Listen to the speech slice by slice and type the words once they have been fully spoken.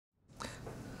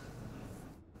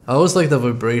I always like the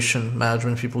vibration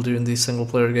management people do in these single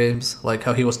player games. Like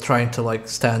how he was trying to like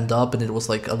stand up and it was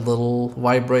like a little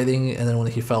vibrating, and then when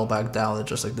he fell back down it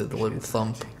just like did a little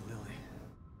thump.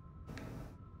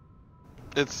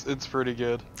 It's pretty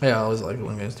good. Yeah, I always like it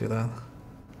when guys do that.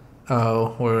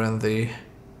 Oh, we're in the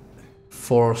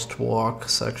forced walk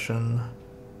section.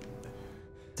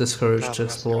 Discouraged to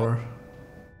explore.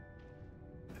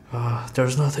 Ah,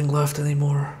 there's nothing left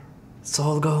anymore. It's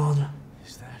all gone.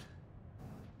 Is that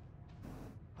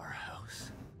our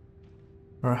house?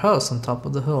 Our house on top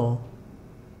of the hill.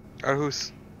 Our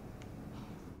house.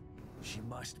 She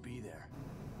must be there.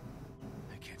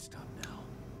 I can't stop now.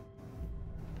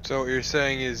 So what you're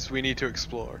saying is we need to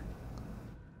explore.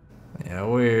 Yeah,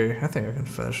 I think I can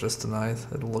finish this tonight.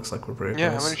 It looks like we're pretty Yeah,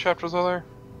 close. how many chapters are there?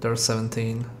 There are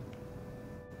 17.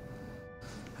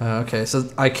 Okay, so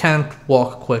I can't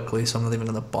walk quickly, so I'm not even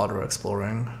gonna bother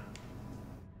exploring.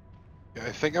 Yeah,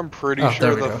 I think I'm pretty Oh, sure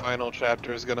there we the go. final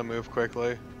chapter is gonna move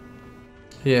quickly.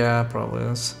 Yeah, probably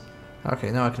is. Okay,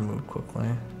 now I can move quickly.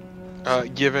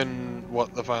 Given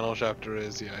what the final chapter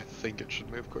is, yeah, I think it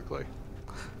should move quickly.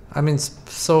 I mean,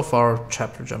 so far,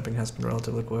 chapter jumping has been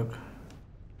relatively quick.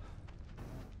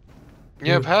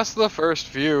 Yeah, past the first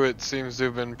few, it seems to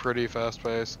have been pretty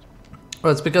fast-paced.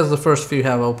 Well, it's because the first few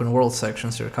have open world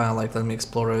sections, so you're kind of like, let me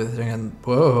explore everything and...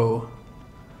 Whoa!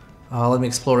 Let me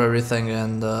explore everything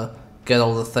and get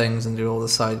all the things and do all the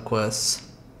side quests.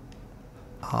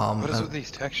 What is with these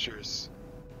textures?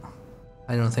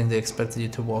 I don't think they expected you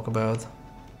to walk about.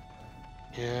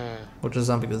 Yeah. Which is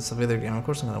not because it's a video game, of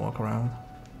course I'm gonna walk around.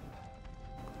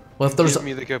 What if there's... Give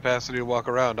me the capacity to walk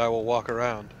around, I will walk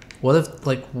around. What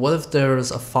if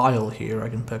there's a file here I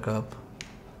can pick up?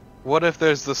 What if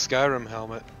there's the Skyrim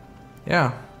helmet?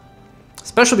 Yeah.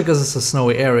 Especially because it's a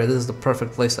snowy area, this is the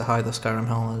perfect place to hide the Skyrim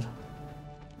helmet.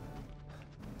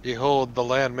 Behold, the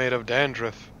land made of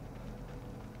dandruff.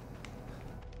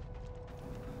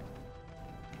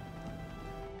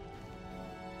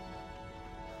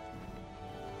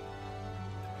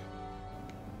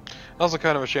 Also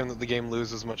kind of a shame that the game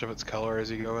loses much of its color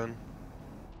as you go in.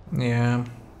 Yeah.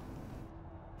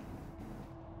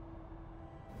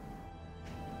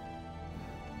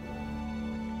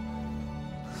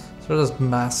 So there's this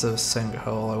massive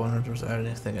sinkhole. I wonder if there's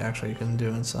anything actually you can do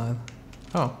inside.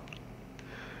 Oh.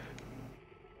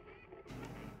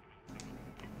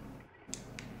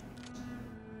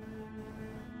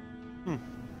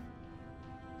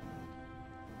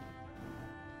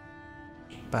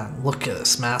 Man, look at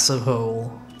this massive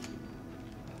hole.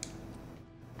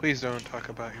 Please don't talk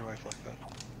about your wife like that.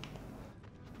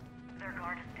 Their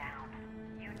guard is down.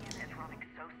 Union is running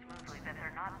so smoothly that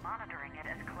they're not monitoring it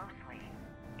as closely.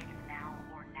 It's now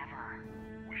or never.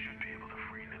 We should be able to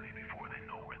free Lily before they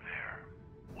know we're there.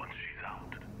 Once she's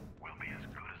out, we'll be as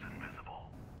good as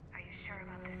invisible. Are you sure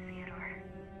about this, Theodore?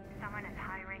 Someone as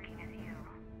high-ranking as you.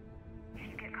 If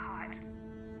you get caught,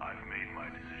 I've made my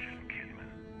decision,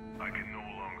 Kidman. I can no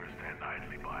longer stand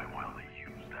idly by while they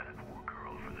use that poor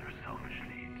girl for their selfish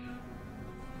needs.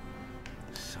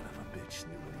 Son of a bitch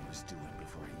knew what he was doing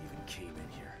before he even came in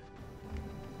here.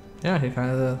 Yeah, he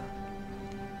kinda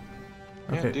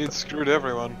did. Okay. Yeah, dude screwed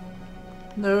everyone.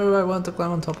 No, I want to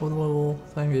climb on top of the little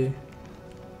thingy.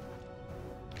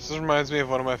 This reminds me of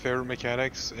one of my favorite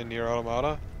mechanics in Nier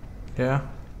Automata. Yeah?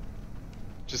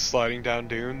 Just sliding down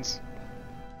dunes.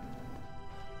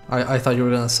 I thought you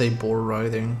were gonna say boar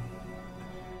riding.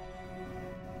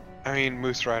 I mean,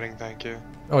 moose riding, thank you.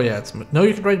 Oh yeah, no,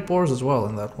 you can ride boars as well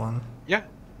in that one. Yeah.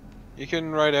 You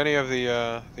can ride any of the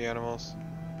animals.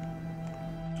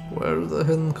 Where's the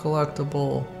hidden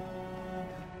collectible?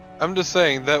 I'm just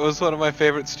saying, that was one of my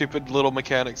favorite stupid little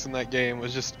mechanics in that game,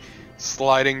 was just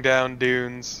sliding down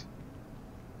dunes.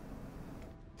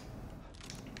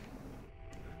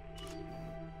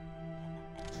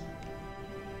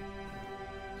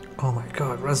 Oh my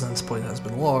god, resonance point has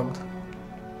been logged.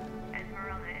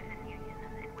 Esmeralda is in Union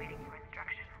and waiting for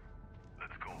instruction.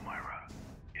 Let's go, Myra.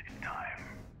 It's time.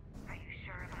 Are you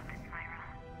sure about this,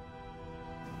 Myra?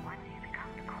 Once you become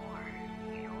the core,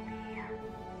 you'll be...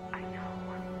 I know.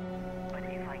 But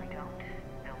if I don't,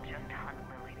 they'll just hunt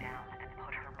Lily down and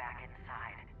put her back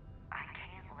inside. I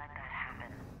can't let that happen.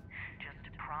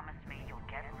 Just promise me you'll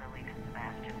get Lily to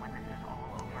Sebastian when this is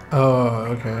all over.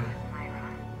 Oh, okay. Myra.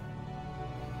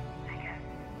 I guess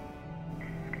this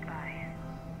is goodbye.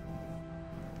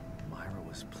 Myra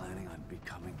was planning on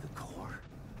becoming the core?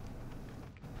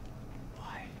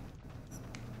 Why?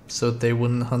 So they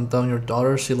wouldn't hunt down your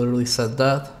daughter? She literally said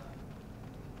that?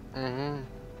 Mm-hmm.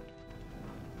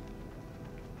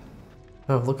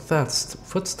 Oh, look at that.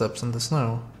 Footsteps in the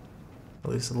snow.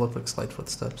 At least it looked like slight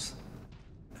footsteps.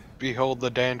 Behold the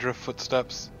dandruff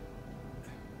footsteps.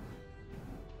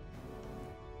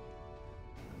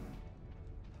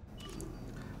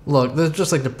 Look, this is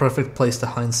just like the perfect place to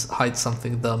hide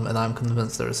something dumb, and I'm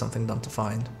convinced there is something dumb to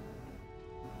find.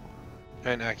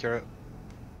 And accurate.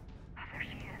 There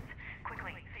she is.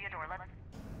 Quickly, Theodore, let's...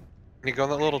 You go in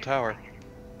that little tower.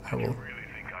 I will. Really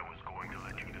think I was going to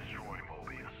let you destroy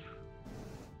Mobius?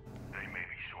 They may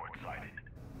be short-sighted,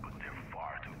 but they're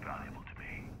far too valuable to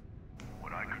me.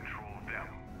 When I control them,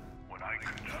 when I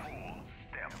control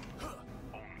them,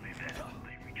 only then will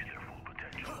they reach their full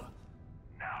potential.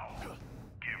 Now,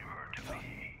 give her to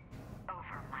me,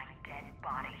 Over my dead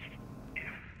body.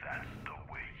 if that's the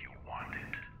way you want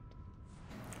it.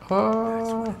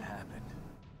 That's when it happened.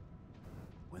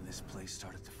 When this place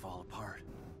started to fall apart.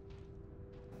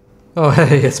 Oh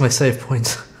hey, it's my save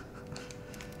point.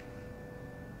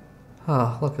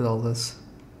 Ah, look at all this.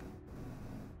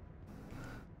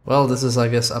 Well, this is, I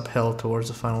guess, uphill towards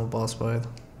the final boss fight.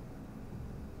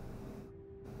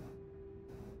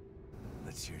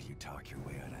 Let's hear you talk your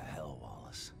way out of hell,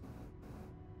 Wallace.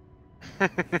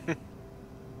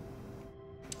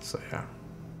 So yeah.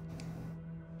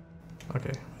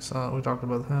 Okay, so we talked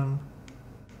about him.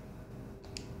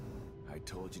 I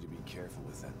told you to be careful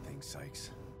with that thing,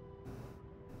 Sykes.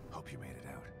 Hope you made it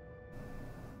out.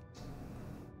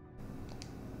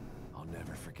 I'll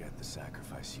never forget the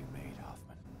sacrifice you made,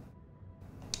 Hoffman.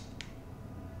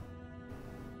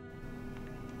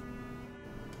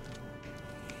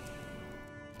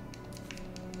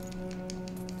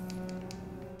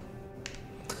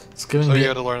 It's giving So me. you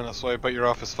had to learn this way, but your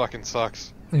office fucking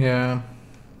sucks. Yeah.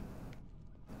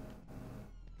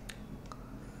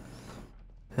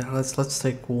 Yeah, let's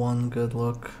take one good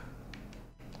look.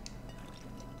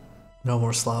 No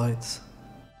more slides.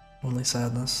 Only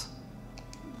sadness.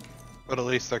 But at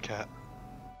least they're cat.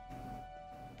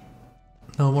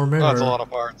 No more Oh, mirror. that's a lot of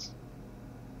parts.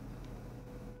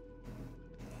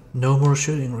 No more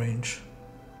shooting range.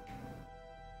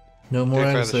 No more To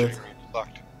be fair, the exit. shooting range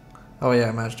sucked. Oh yeah,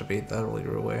 I managed to beat that really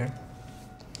away.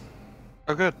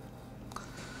 Oh good.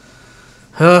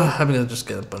 I'm gonna just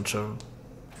get a bunch of.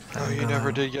 Oh, you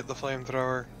never did get the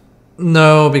flamethrower.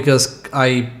 No, because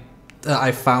I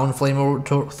found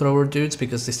flamethrower dudes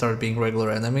because they started being regular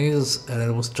enemies, and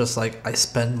it was just like I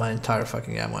spent my entire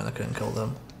fucking ammo and I couldn't kill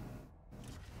them.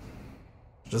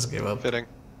 Just give up. Fitting.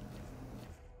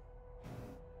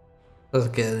 Let's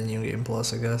get a new game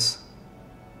plus, I guess.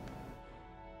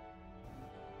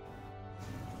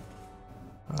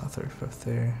 Ah, 35th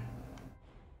there.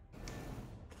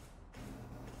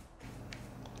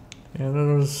 Yeah,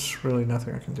 there's really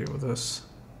nothing I can do with this.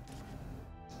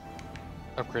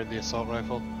 Upgrade the assault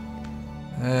rifle.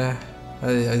 I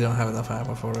don't have enough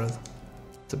ammo for it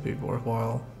to be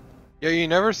worthwhile. Yeah, you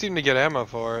never seem to get ammo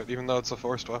for it, even though it's a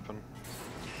forced weapon.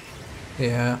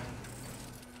 Yeah.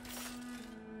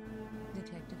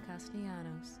 Detective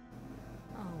Castellanos,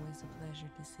 always a pleasure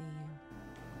to see you.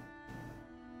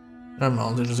 I'm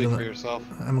also just Speak for gonna. yourself.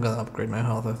 I'm gonna upgrade my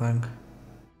health, I think. Do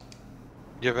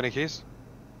you have any keys?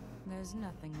 There's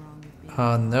nothing wrong with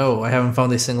being No, I haven't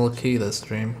found a single key this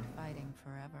stream. fighting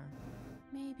forever.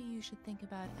 Maybe you should think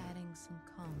about adding some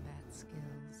combat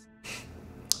skills.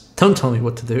 Don't tell me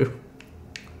what to do.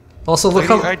 Also, look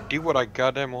Lady, how. I do what I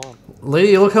goddamn want.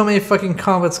 Lady, look how many fucking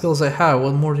combat skills I have.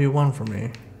 What more do you want from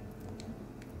me?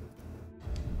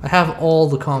 I have all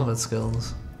the combat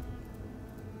skills.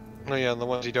 Oh yeah, and the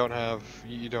ones you don't have,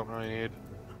 you don't really need.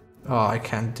 Oh, I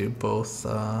can't do both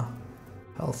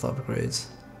health upgrades.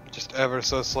 Just ever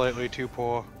so slightly too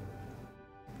poor.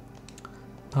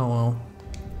 Oh well.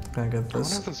 Gonna get I wonder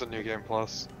this. if there's a new game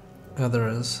plus. Yeah, there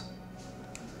is.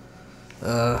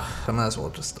 I might as well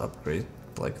just upgrade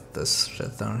like this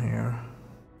shit down here.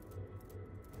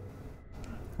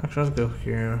 Actually, let's go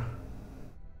here.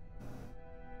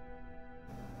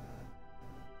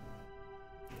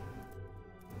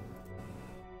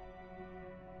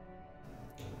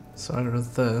 So either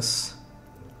this,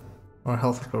 or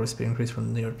health recovery speed increase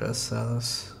from near death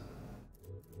status.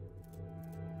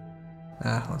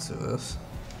 Let's do this.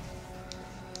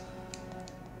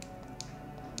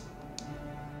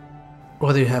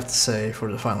 What do you have to say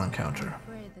for the final encounter? I'm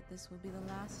afraid that this will be the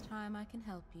last time I can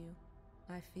help you.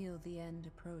 I feel the end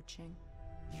approaching.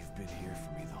 You've been here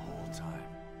for me the whole time.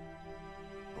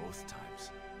 Both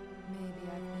times. Maybe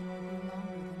I've been with you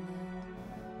longer than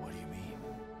that. What do you mean?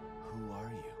 Who are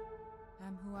you?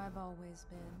 I'm who I've always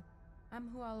been. I'm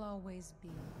who I'll always be.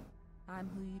 I'm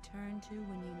who you turn to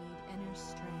when you need inner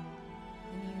strength.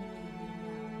 And you need me now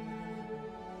more than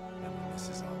ever. And when this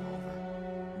is all over,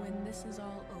 When this is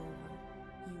all over,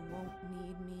 you won't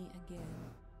need me again.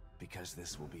 because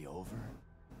this will be over,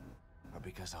 or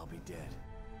because I'll be dead?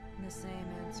 The same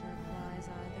answer applies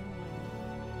either way.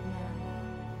 Now,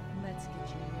 let's get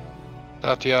you ready.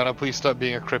 Tatiana, please stop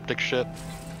being a cryptic shit.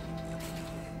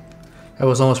 I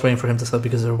was almost waiting for him to say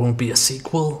because there won't be a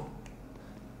sequel.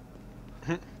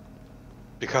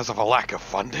 Because of a lack of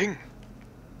funding?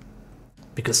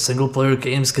 Because single player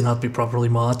games cannot be properly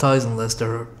monetized unless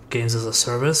they're games as a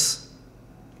service.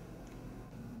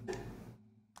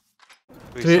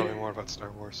 Please tell me more about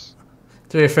Star Wars.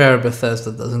 To be fair,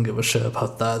 Bethesda doesn't give a shit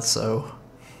about that, so...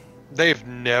 They've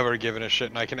never given a shit,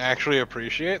 and I can actually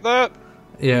appreciate that.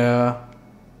 Yeah.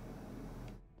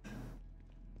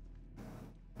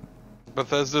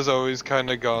 Bethesda's always kind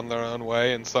of gone their own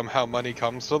way, and somehow money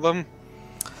comes to them.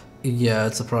 Yeah,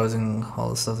 it's surprising all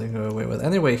the stuff they go away with.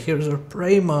 Anyway, here's our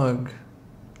Prey mug.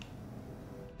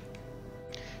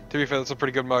 To be fair, that's a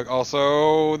pretty good mug.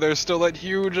 Also, there's still that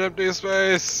huge empty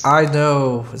space. I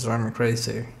know, it's driving me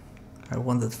crazy. I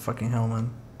want that fucking helmet.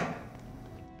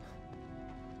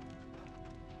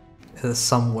 It is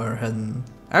somewhere hidden.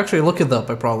 Actually, look it up.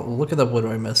 Look it up whether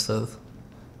I missed it.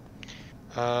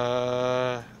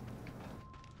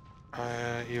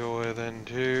 Evil Within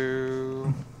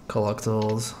 2.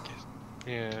 Collectibles.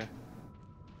 Yeah.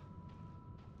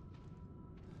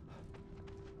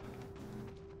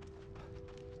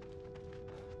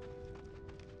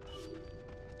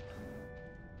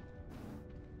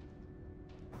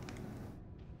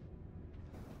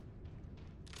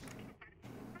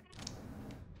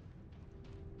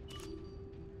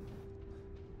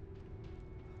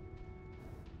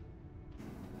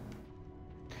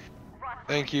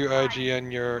 Thank you, IGN.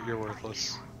 You're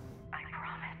worthless. I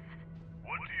promise.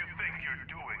 What do you think you're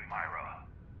doing, Myra?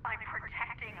 I'm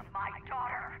protecting my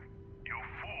daughter. You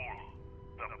fool!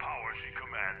 The power she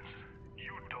commands,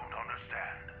 you don't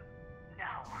understand.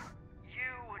 No,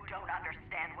 you don't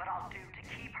understand what I'll do to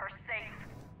keep her safe.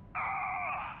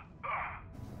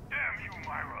 Damn you,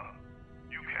 Myra!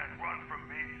 You can't run from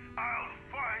me. I'll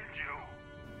find you.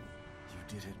 You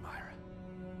did it, Myra.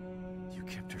 You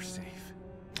kept her safe.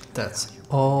 That's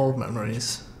all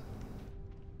memories.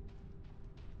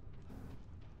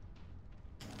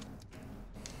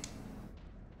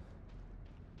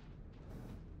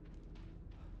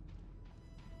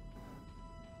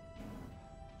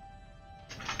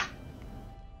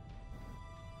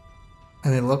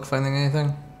 Any luck finding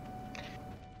anything?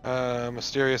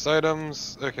 Mysterious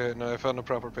items. Okay, no, I found a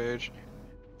proper page.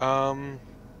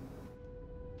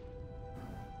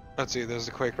 Let's see, there's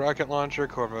the Quake rocket launcher,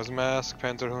 Corvo's mask,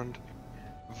 Panzerhund,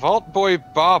 Vault Boy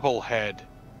bobblehead.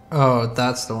 Oh,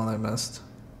 that's the one I missed.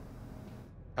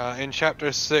 In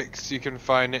chapter 6, you can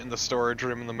find it in the storage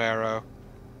room in the Marrow.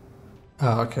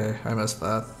 Oh, okay, I missed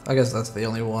that. I guess that's the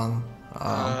only one.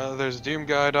 There's Doom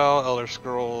Guy doll, Elder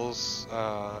Scrolls,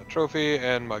 trophy,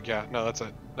 and mug. Yeah, no, that's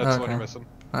it. That's the one you're missing.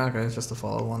 Okay, it's just a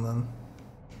follow one then.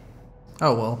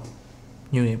 Oh well.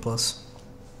 New E plus.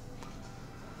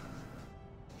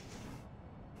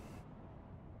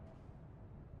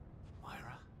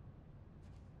 Myra?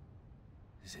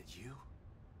 Is it you?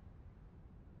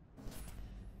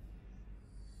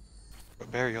 But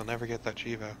Barry, you'll never get that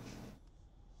Chivo.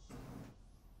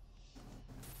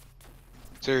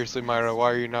 Seriously, Myra,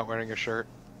 why are you not wearing a shirt?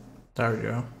 There we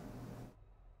go.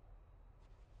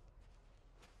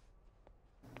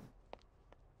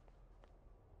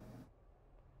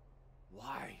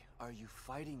 Why are you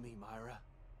fighting me, Myra?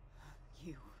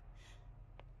 You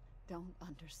don't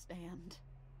understand.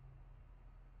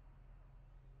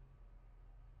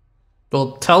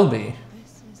 Well, tell me.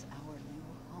 This is our new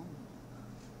home.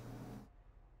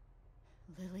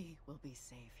 Lily will be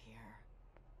safe here.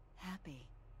 Happy.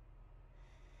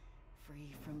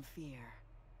 Free from fear.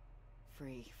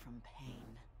 Free from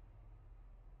pain.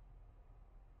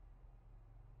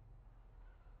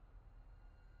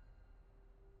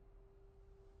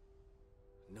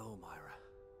 No, Myra.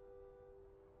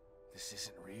 This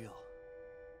isn't real.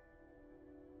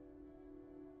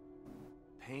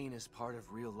 Pain is part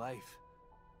of real life,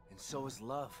 and so is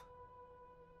love.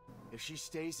 If she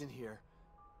stays in here,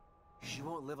 she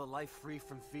won't live a life free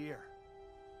from fear.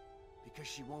 Because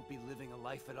she won't be living a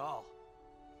life at all.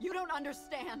 You don't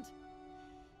understand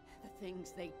the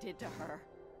things they did to her.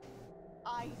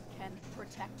 I can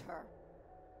protect her.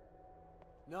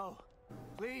 No.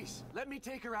 Please, let me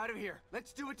take her out of here.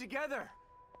 Let's do it together.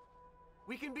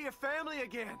 We can be a family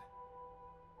again.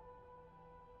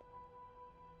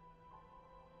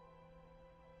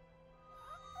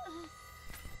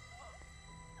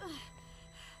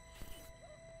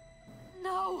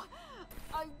 No!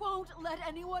 I won't let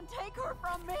anyone take her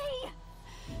from me!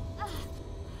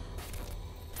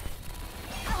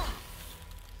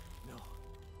 No.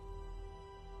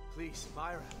 Please,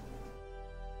 Myra.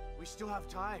 We still have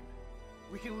time.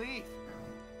 We can leave.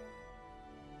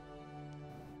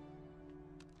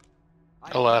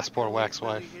 Alas, poor wax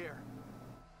wife.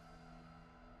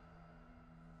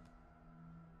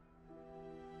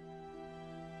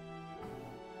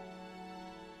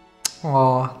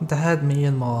 Aw, Dad, me,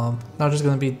 and Mom. Not just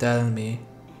gonna be Dad and me.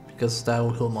 Because Dad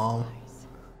will kill Mom.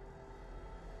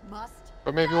 Must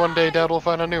But maybe one day Dad will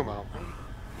find a new mom.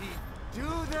 Do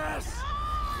this!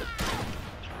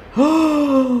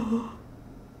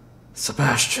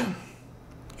 Sebastian,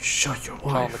 shut your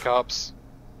Calling the wife. cops.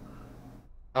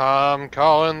 I'm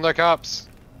calling the cops.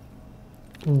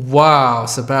 Wow,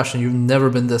 Sebastian, you've never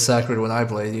been this accurate when I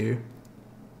played you.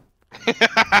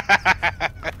 I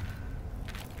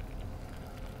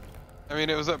mean,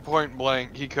 it was at point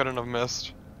blank. He couldn't have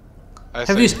missed. I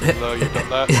Have you say, though you've done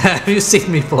that. Yeah, have you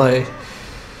seen me play?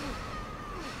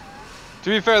 To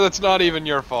be fair, that's not even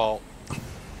your fault.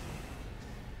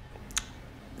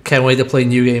 Can't wait to play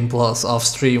New Game Plus off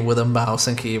stream with a mouse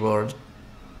and keyboard.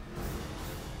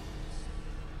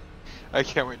 I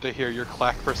can't wait to hear your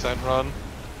clack percent run.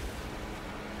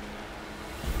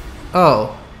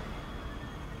 Oh.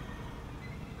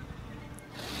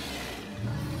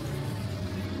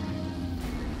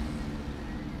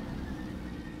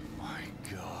 My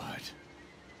God.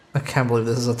 I can't believe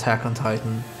this is Attack on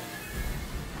Titan.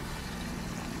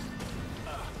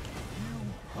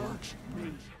 Hurt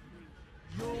me.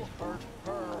 You'll hurt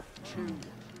her too.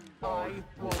 I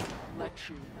won't let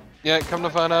you. Yeah, come to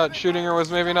find out, shooting her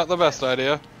was maybe not the best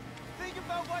idea. Think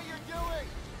about what you're doing!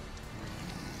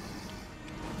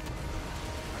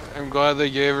 I'm glad they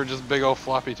gave her just big old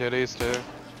floppy titties too.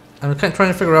 I'm kind of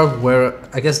trying to figure out where,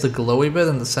 I guess the glowy bit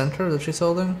in the center that she's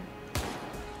holding.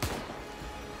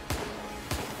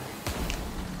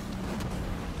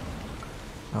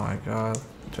 Oh my god.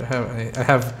 Do I have any? I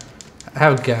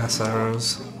have gas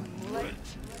arrows.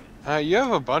 You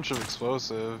have a bunch of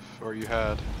explosive, or you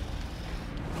had.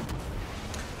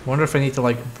 Wonder if I need to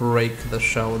like break the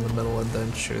shell in the middle and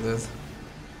then shoot it.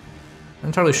 I'm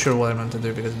entirely sure what I meant to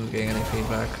do because I'm not getting any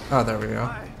feedback. Oh, there we go.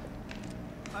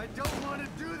 I don't want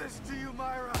to do this to you,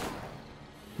 Myra!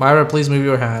 Myra, please move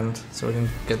your hand so we can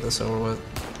get this over with.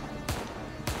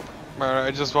 Myra,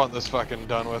 I just want this fucking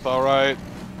done with, alright?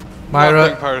 Myra,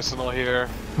 Nothing personal here.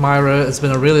 Myra, it's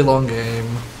been a really long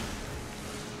game.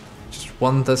 Just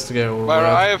want this to get over Myra,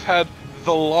 with. I have had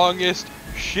the longest,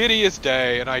 shittiest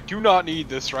day, and I do not need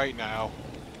this right now.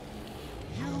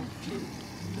 You did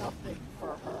nothing for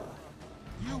her.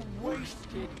 You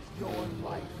wasted your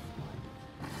life.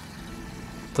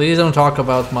 Please don't talk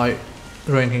about my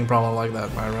drinking problem like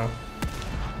that, Myra.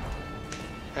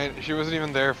 And she wasn't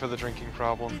even there for the drinking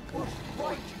problem. It was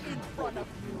right in front of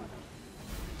you.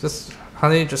 Just,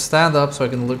 honey, just stand up so I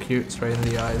can look you straight in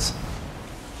the eyes.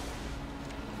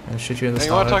 And shoot you in the And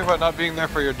you want to talk stomach. about not being there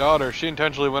for your daughter? She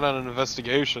intentionally went on an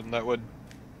investigation that would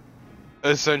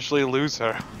essentially lose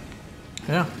her.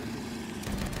 Yeah.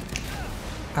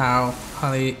 Ow,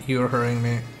 honey, you're hurting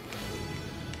me.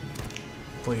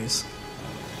 Please.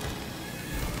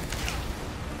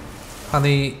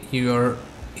 Honey, you're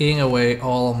eating away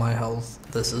all of my health.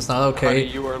 This is not okay. Honey,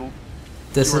 you are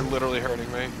This is literally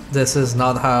hurting me. this is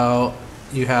not how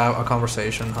you have a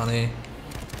conversation, honey.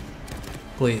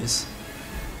 Please.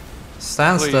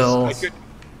 Stand Please, still.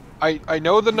 I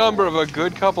know the number of a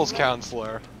good couples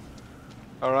counselor.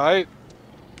 Alright?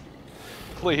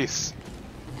 Please.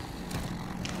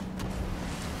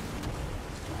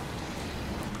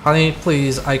 Honey,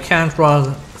 please, I can't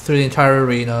run through the entire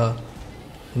arena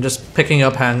and just picking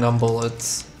up handgun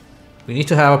bullets. We need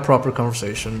to have a proper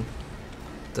conversation.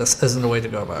 This isn't the way to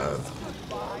go about it.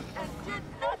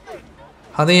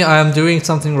 Honey, I am doing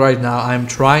something right now. I'm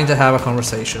trying to have a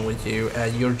conversation with you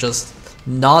and you're just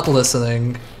not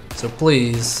listening. So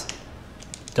please,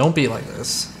 don't be like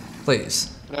this.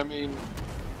 Please. I mean,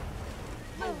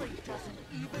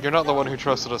 you're not the one who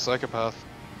trusted a psychopath.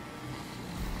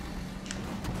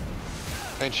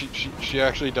 And she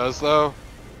actually does, though.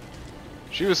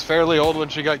 She was fairly old when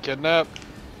she got kidnapped.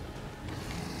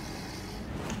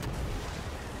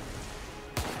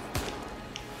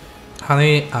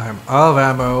 Honey, I'm out of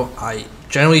ammo. I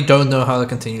generally don't know how to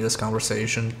continue this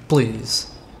conversation.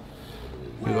 Please.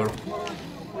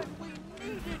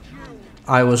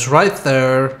 I was right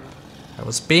there. I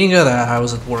was being at that. I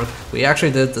was at work. We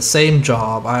actually did the same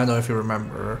job. I don't know if you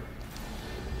remember.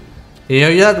 You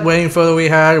know that wedding photo we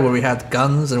had where we had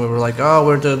guns and we were like, oh,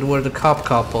 we're the cop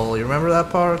couple. You remember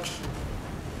that part?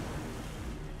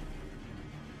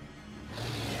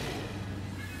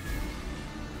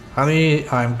 Honey,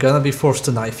 I'm gonna be forced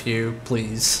to knife you,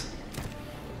 please.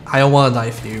 I don't want to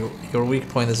knife you. Your weak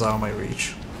point is out of my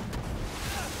reach.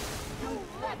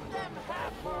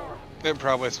 It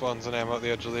probably spawns an ammo at the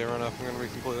edge of the arena, if I'm gonna be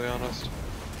completely honest.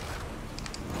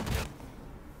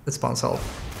 It spawns health.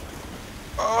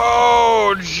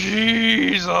 Oh,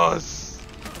 Jesus!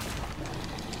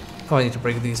 Oh, I need to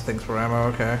break these things for ammo,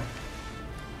 okay.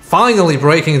 Finally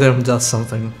breaking them does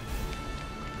something.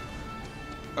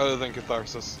 Other than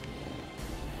catharsis.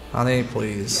 Honey,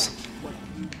 please.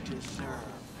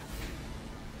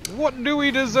 What do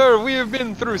we deserve? We have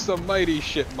been through some mighty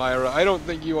shit, Myra. I don't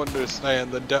think you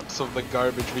understand the depths of the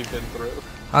garbage we've been through.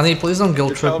 Honey, please don't guilt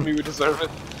You're trip telling me we deserve it?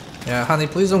 Yeah, honey,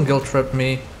 please don't guilt trip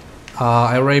me.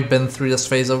 I already been through this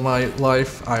phase of my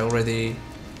life. I already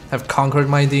have conquered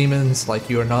my demons. Like,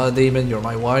 you're not a demon, you're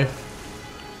my wife.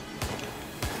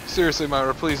 Seriously,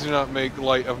 Myra, please do not make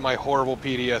light of my horrible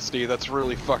PTSD. That's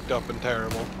really fucked up and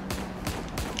terrible.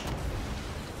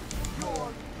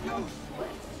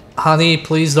 Honey,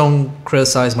 please don't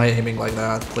criticize my aiming like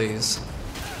that, please.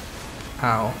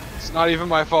 Ow. It's not even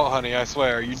my fault, honey, I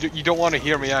swear. You don't want to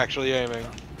hear me actually aiming.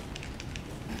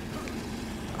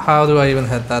 How do I even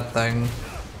hit that thing?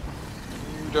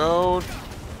 You don't...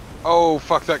 Oh,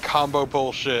 fuck that combo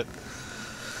bullshit.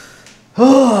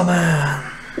 Oh,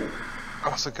 man.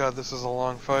 Oh, so god, this is a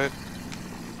long fight.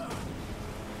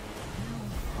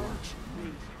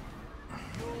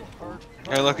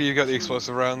 Hey, lucky you got the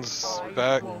explosive rounds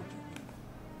back.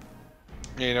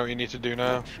 You know what you need to do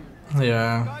now.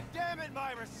 Yeah. God damn it,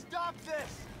 Myra, stop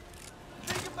this!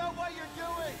 Think about what you're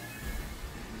doing!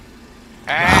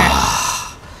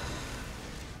 Ah!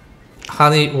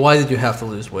 Honey, why did you have to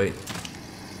lose weight?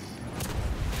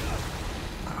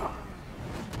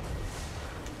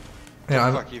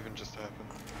 Yeah, What the fuck even just happened?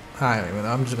 I don't even know.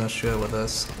 I'm just gonna shoot it with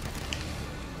this.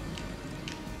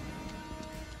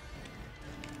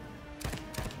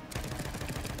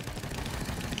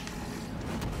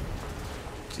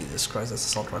 Jesus Christ, this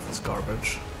assault rifle's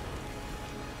garbage.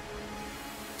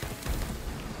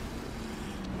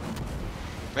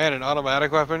 Man, an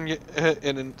automatic weapon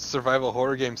in a survival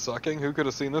horror game sucking? Who could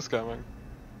have seen this coming?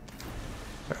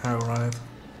 Oh, right.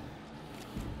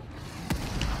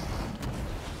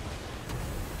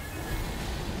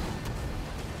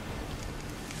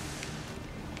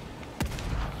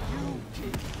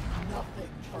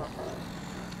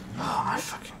 Oh my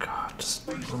fucking god, just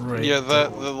break. Yeah, the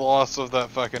loss of that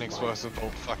fucking explosive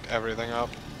bolt fucked everything up.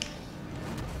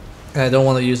 I don't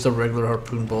want to use the regular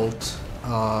harpoon bolt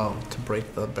to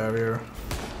break the barrier.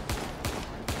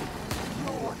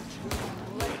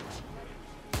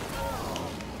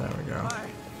 There we go.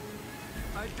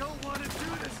 I don't want to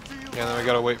do this to you. Yeah, then we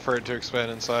gotta wait for it to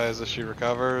expand in size as she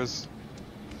recovers.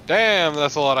 Damn,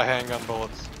 that's a lot of handgun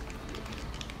bullets.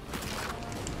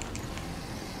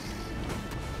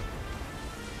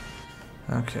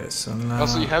 Okay, so now...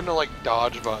 Also, you have no, like,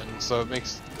 dodge button, so it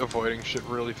makes avoiding shit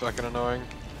really fucking annoying.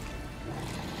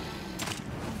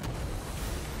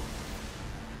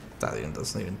 That even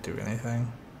doesn't even do anything.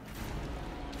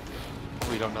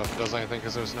 We don't know if it does anything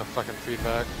because there's no fucking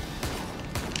feedback.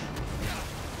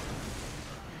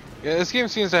 Yeah, this game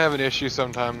seems to have an issue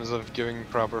sometimes of giving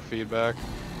proper feedback.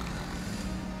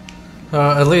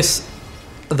 At least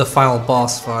the final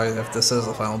boss fight, if this is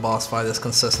the final boss fight, is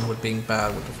consistent with being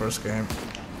bad with the first game.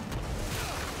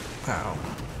 Ow.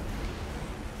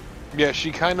 Yeah,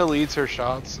 she kind of leads her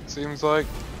shots, it seems like.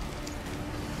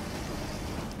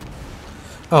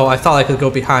 Oh, I thought I could go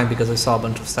behind because I saw a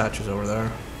bunch of statues over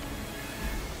there.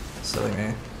 Silly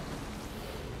me.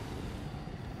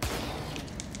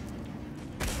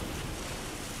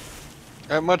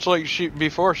 And much like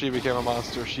before she became a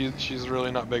monster, she's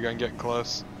really not big on getting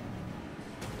close.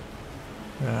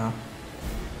 Yeah.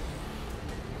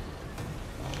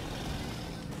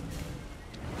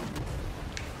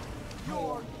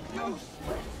 You're useless.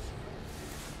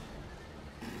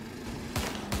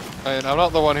 And I'm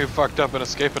not the one who fucked up an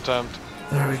escape attempt.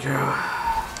 There we go.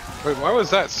 Wait, why was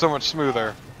that so much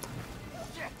smoother?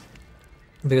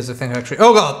 Because I think actually...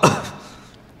 Oh god!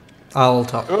 I'll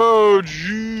talk. Oh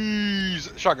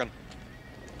jeez! Shotgun.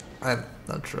 I'm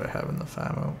not sure I have enough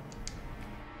ammo.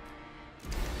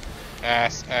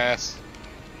 Ass.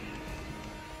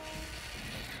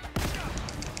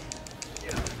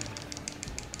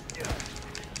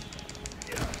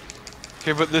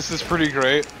 Okay, but this is pretty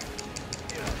great.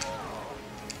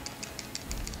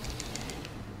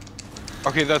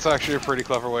 Okay, that's actually a pretty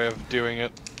clever way of doing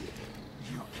it.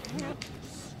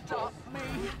 Stop me.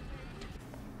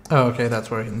 Oh, okay,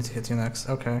 that's where I need to hit you next.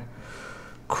 Okay.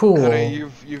 Cool. Honey,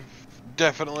 you've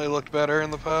definitely looked better in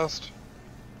the past.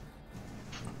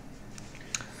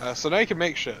 So now you can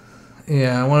make shit.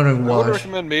 Yeah, I'm wondering I would why.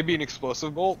 recommend maybe an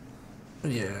explosive bolt.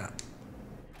 Yeah.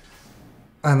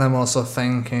 And I'm also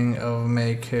thinking of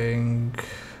making...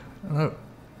 I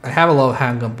have a lot of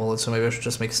handgun bullets, so maybe I should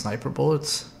just make sniper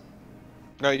bullets.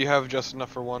 No, you have just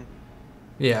enough for one.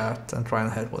 Yeah, then try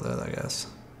and head with it, I guess.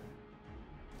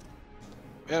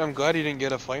 Man, I'm glad you didn't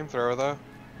get a flamethrower though.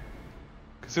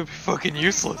 Cause it'd be fucking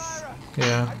useless.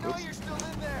 Yeah. I know you're still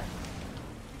in there.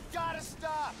 You gotta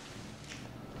stop.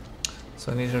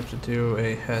 So I need her to do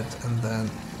a head and then...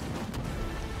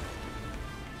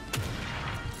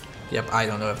 Yep, I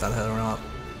don't know if that hit or not.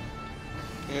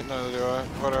 Yeah, neither do I.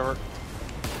 Whatever.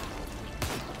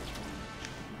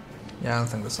 Yeah, I don't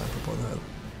think the sniper bullet hit.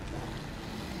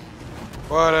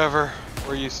 Whatever.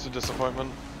 We're used to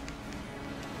disappointment.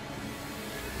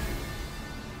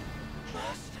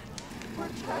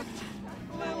 Protect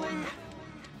Lily.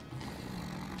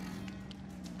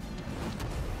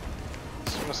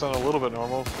 It's gonna sound a little bit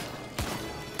normal.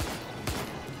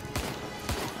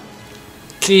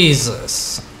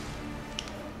 Jesus!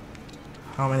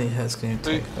 How many hits can you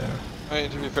take there? I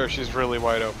mean, to be fair, she's really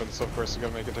wide open, so of course it's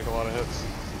gonna make it take a lot of hits.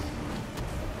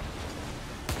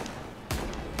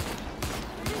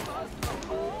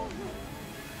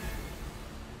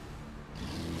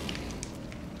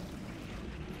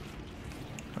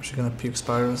 Is she gonna puke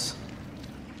spiders?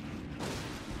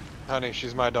 Honey,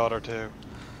 she's my daughter too.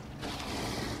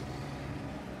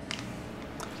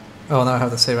 Oh, now I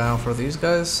have to save ammo for these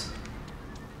guys?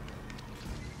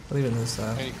 What even is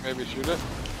that? Hey, you can maybe shoot it?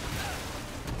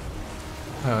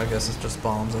 Oh, I guess it's just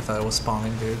bombs. I thought it was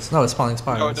spawning dudes. No, it's spawning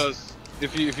spiders. No, it does.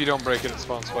 If you don't break it, it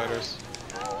spawns spiders.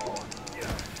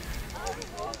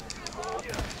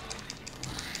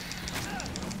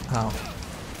 Ow.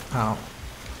 Ow.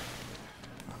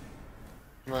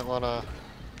 You might wanna...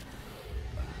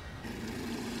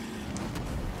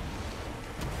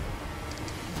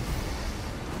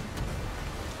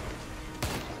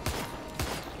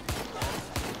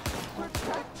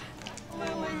 Protect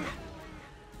Lily.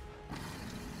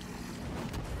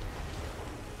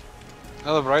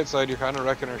 On the bright side, you're kinda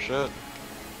wrecking her shit.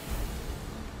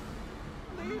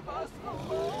 Leave us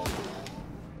alone.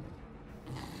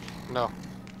 No.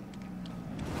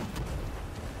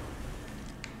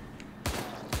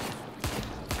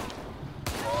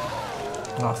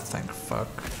 Oh, thank fuck.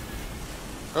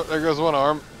 Oh, there goes one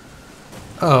arm.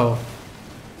 Oh.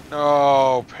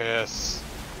 Oh, piss.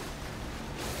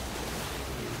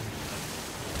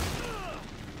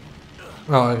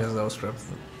 Oh, I guess that was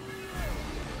scripted.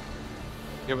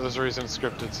 Yeah, but there's a reason it's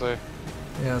scripted, so...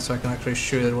 Yeah, so I can actually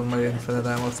shoot it with my infinite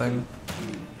ammo thing.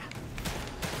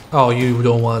 Oh, you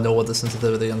don't want to know what the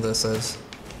sensitivity on this is.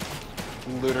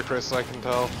 Ludicrous, I can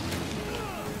tell.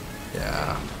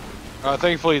 Yeah.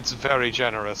 Thankfully it's very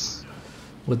generous.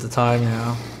 With the time,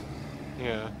 yeah.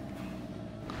 Yeah.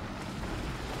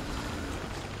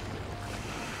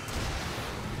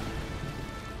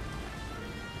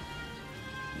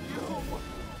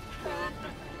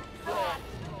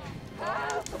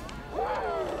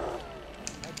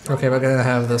 Okay, we're gonna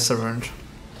have the syringe.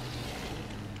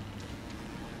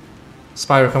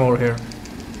 Spider, come over here.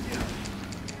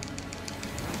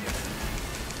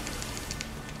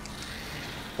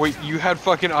 Wait, you had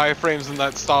fucking iframes in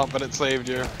that stomp, but it saved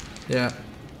you. Yeah.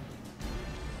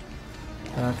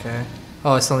 Okay.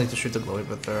 Oh, I still need to shoot the glowy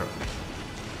bit there.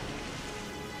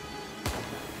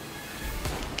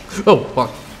 Oh,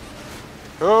 fuck.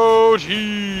 Oh,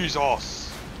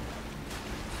 Jesus!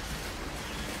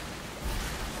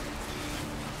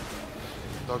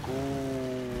 The ghoul.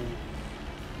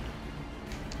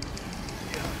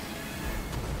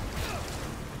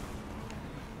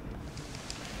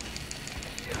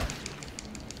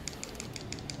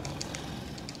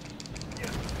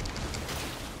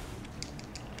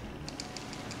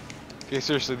 Okay,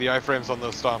 seriously, the iframes on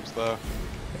those stomps, though.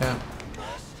 Yeah.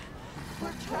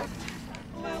 Protect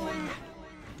Lily.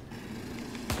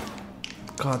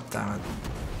 God damn it.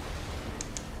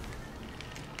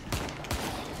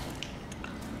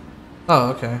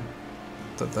 Oh, okay.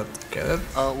 Did that get it?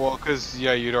 Well, cause,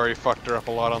 yeah, you'd already fucked her up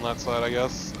a lot on that side, I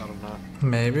guess. I don't know.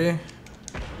 Maybe.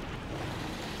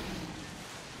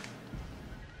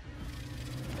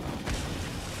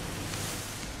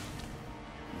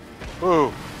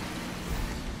 Ooh.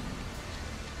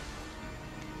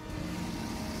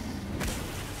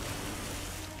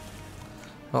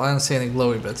 Well, I don't see any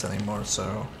glowy bits anymore,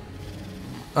 so...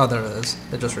 Oh, there it is.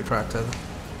 It just retracted.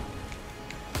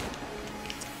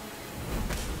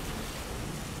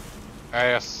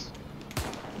 Ass.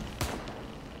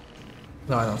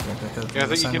 No, I don't think I could. Yeah, I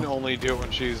think you can only do it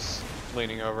when she's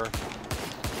leaning over.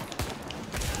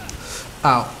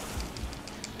 Ow.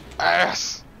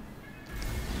 Ass!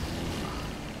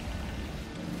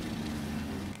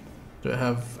 Do I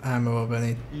have ammo of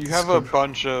any? You have a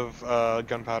bunch of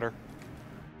gunpowder.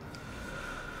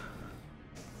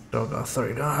 Oh god,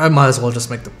 30. I might as well just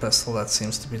make the pistol. That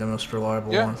seems to be the most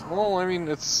reliable Yeah, one. well, I mean,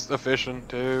 it's efficient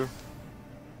too.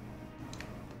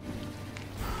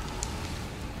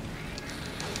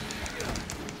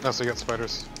 Oh, so you got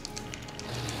spiders.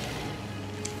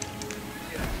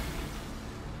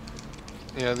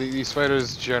 Yeah, these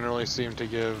spiders generally seem to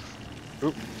give...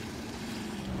 Oop.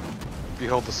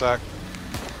 Behold the sack.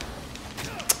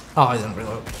 Oh, I didn't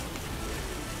reload.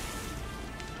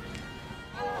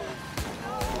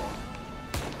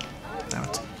 Damn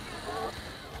it.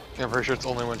 Yeah, I'm pretty sure it's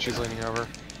only when she's leaning over.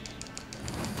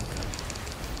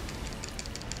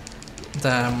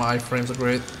 Damn, my frames are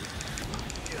great.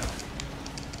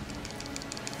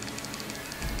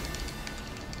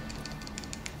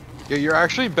 Yeah, you're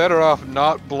actually better off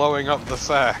not blowing up the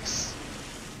sacks.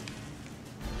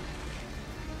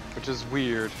 Which is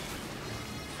weird.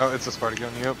 Oh, it's a Sparta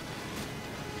gun, yep.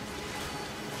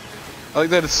 I like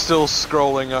that it's still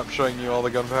scrolling up, showing you all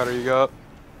the gunpowder you got.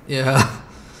 Yeah.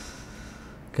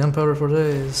 Gunpowder for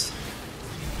days.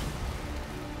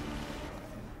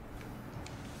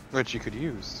 Which you could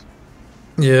use.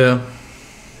 Yeah.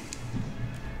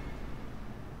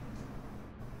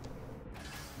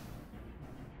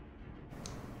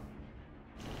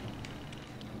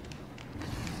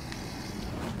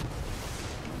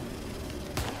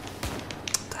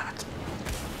 Damn it.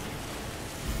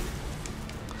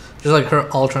 Just like her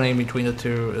alternating between the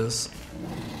two is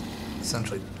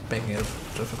essentially making it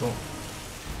difficult.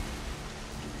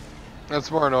 That's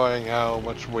more annoying how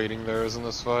much waiting there is in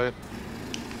this fight.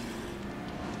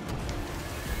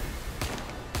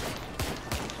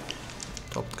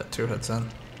 Oh, got 2 hits in.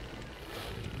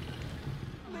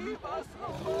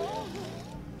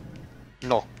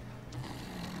 No.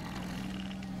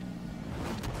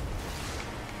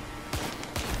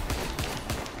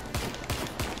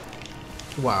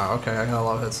 Wow, okay, I got a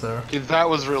lot of hits there. Yeah, that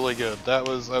was really good. That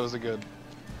was a good.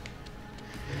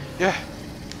 Yeah.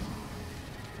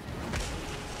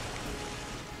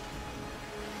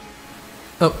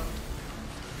 Oh.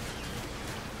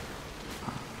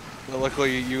 Well,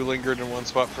 luckily you lingered in one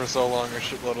spot for so long, a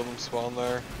shitload of them spawned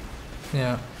there.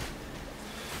 Yeah.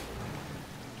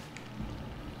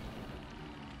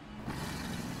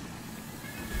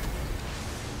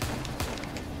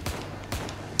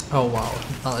 Oh wow,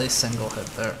 not a single hit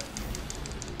there.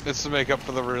 It's to make up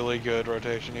for the really good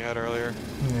rotation you had earlier.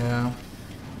 Yeah.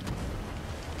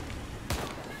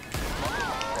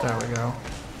 There we go.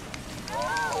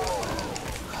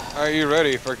 Are you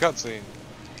ready for cutscene?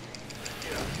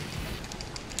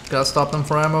 Gotta stop them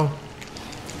for ammo.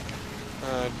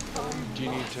 Do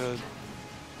you need to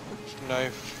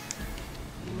knife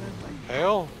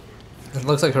Hale? It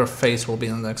looks like her face will be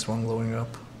in the next one glowing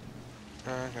up.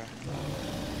 Okay.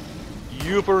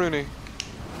 Yuparuni.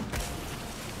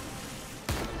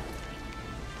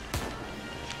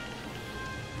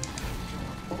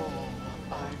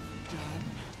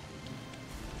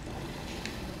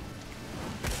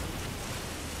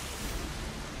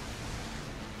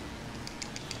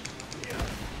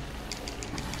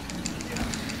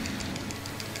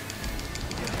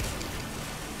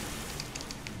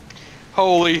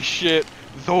 Holy shit,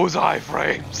 those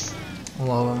iframes!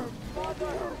 Love them.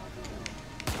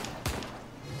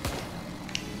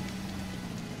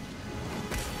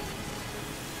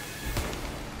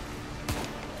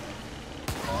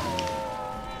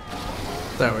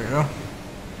 There we go.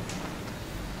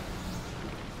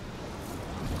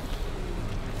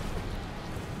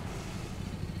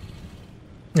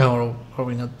 Oh, are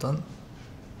we not done?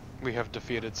 We have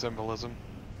defeated symbolism.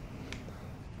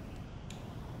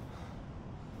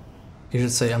 You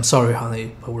should say, I'm sorry,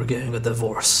 honey, but we're getting a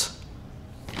divorce.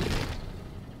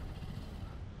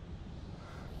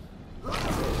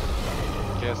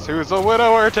 Guess who's a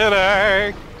widower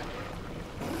today?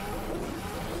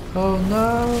 Oh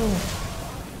no!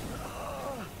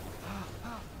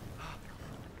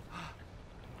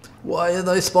 Why did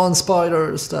I spawn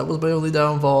spiders? That was my only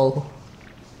downfall.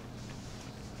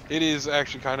 It is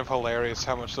actually kind of hilarious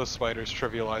how much those spiders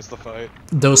trivialize the fight.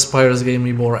 Those spiders gave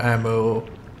me more ammo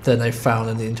than I found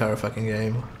in the entire fucking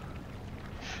game.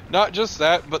 Not just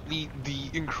that, but the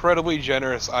incredibly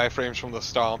generous iframes from the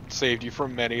stomp saved you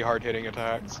from many hard-hitting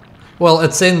attacks. Well,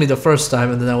 it saved me the first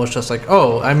time, and then I was just like,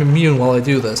 oh, I'm immune while I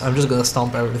do this. I'm just gonna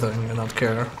stomp everything and not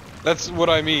care. That's what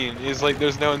I mean, is like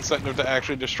there's no incentive to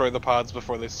actually destroy the pods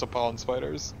before they spawn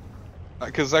spiders.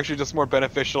 Because it's actually just more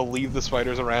beneficial to leave the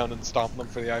spiders around and stomp them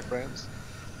for the iframes.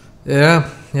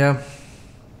 Yeah, yeah.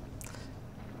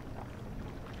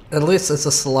 At least it's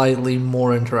a slightly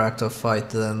more interactive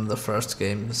fight than the first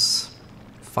games.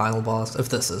 final boss, if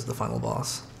this is the final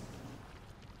boss.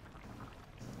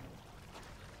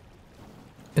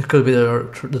 It could be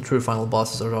the true final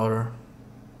boss is her daughter.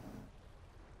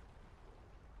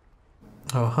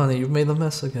 Oh, honey, you've made a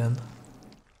mess again.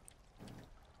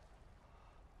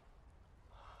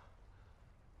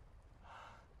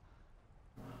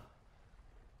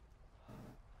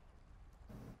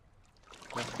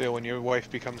 I feel when your wife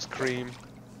becomes cream.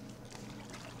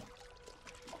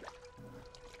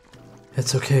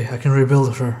 It's okay, I can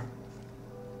rebuild her.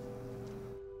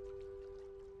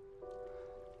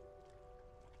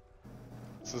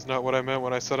 This is not what I meant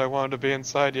when I said I wanted to be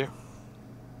inside you.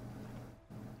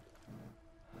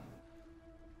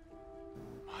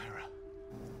 Myra.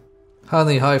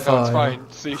 Honey, high No, five. it's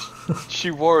fine. See,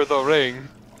 she wore the ring.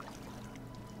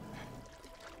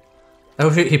 I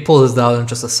wish he pulled this down in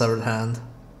just a severed hand.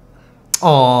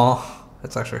 Aww.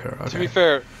 It's actually her, okay. To be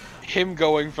fair, him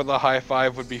going for the high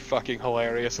five would be fucking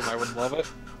hilarious and I would love it.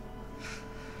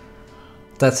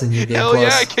 That's a new game Hell plus.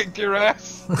 yeah, I kicked your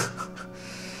ass!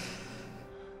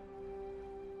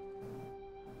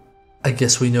 I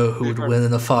guess we know who would win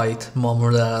in a fight, mom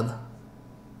or dad.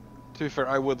 To be fair,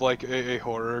 I would like a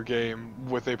horror game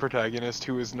with a protagonist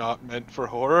who is not meant for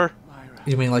horror. Myra,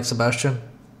 You mean like Sebastian?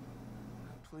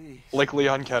 please. Like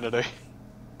Leon Kennedy.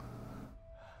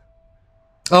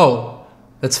 Oh,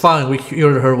 it's fine, we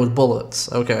cured her with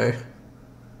bullets, okay.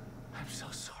 I'm so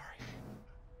sorry.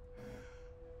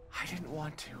 I didn't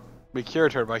want to. We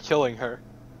cured her by killing her.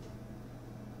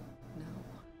 No.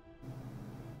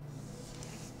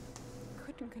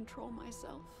 Couldn't control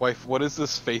myself. Wife, what is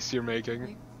this face you're I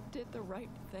making? did the right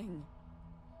thing.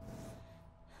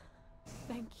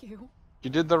 Thank you. You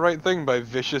did the right thing by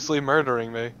viciously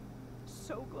murdering me.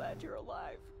 So glad you're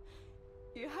alive.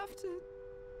 You have to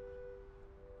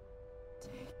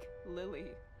take Lily.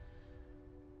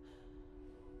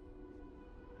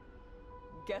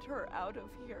 Get her out of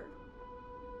here.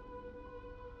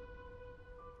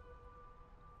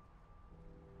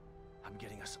 I'm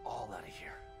getting us all out of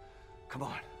here. Come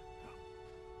on.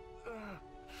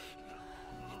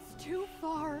 It's too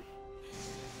far.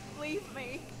 Leave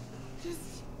me.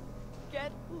 Just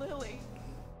get Lily.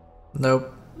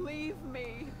 Nope. Leave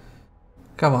me.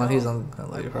 Come on, he's not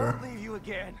gonna I leave her. won't leave you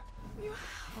again. You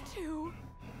have to.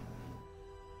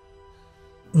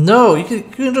 No, you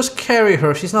can just carry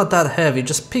her, she's not that heavy,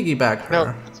 just piggyback her.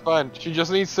 No, it's fine. She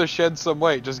just needs to shed some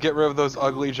weight. Just get rid of those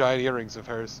ugly giant earrings of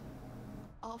hers.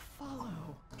 I'll follow.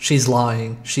 She's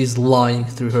lying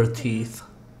through her teeth.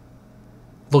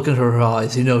 Look at her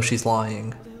eyes, you know she's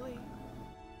lying. Lily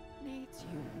needs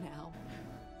you now.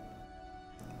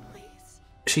 Please.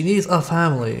 She needs a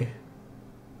family.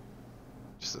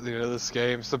 Just at the end of this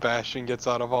game, Sebastian gets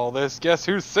out of all this. Guess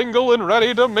who's single and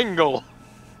ready to mingle?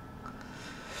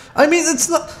 I mean, it's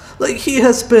not like he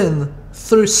has been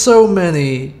through so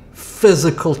many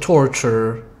physical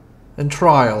torture and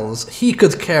trials. He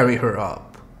could carry her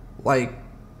up. Like,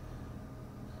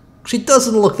 she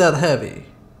doesn't look that heavy.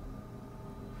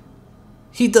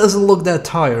 He doesn't look that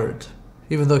tired,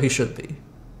 even though he should be.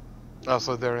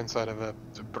 Also, they're inside of a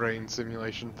brain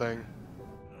simulation thing.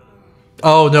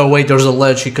 Oh no, wait, there's a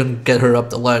ledge. He couldn't get her up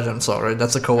the ledge. I'm sorry,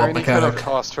 that's a co-op Ernie could have mechanic.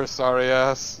 tossed her sorry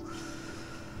ass.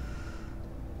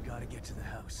 Gotta get to the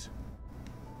house.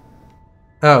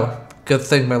 Oh, good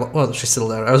thing my... Well, she's still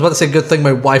there. I was about to say good thing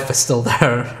my wife is still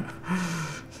there.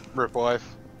 Rip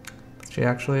wife. She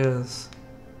actually is.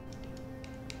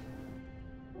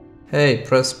 Hey,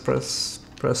 press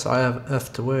I have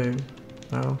F to wave.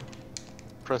 No.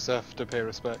 Press F to pay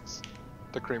respects.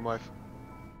 The cream wife.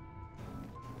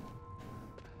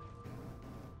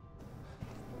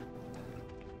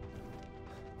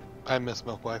 I miss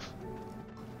Milk Wife.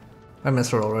 I miss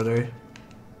her already.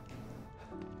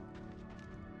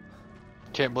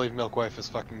 Can't believe Milk Wife is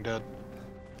fucking dead.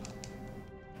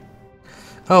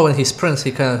 Oh, and he sprints,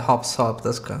 he kind of hops up.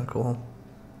 That's kind of cool.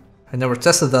 I never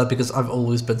tested that because I've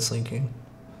always been slinking.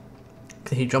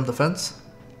 Can he jump the fence?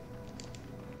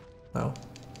 No.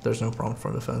 There's no problem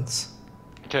for the fence.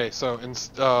 Okay, so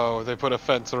oh, they put a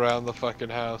fence around the fucking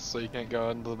house so you can't go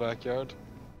into the backyard.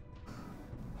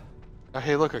 Oh,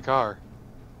 hey, look, a car.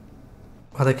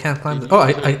 Oh, they can't climb You the... Oh,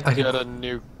 need I to get can... a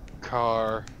new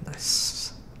car.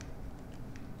 Nice.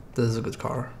 This is a good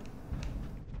car.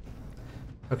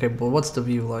 Okay, but what's the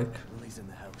view like? Lily's in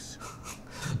the house.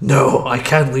 No, I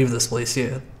can't leave this place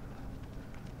yet.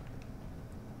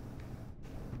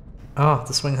 Ah,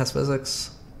 the swing has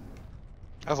physics.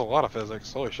 That's a lot of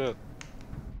physics. Holy shit.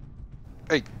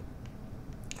 Hey,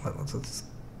 I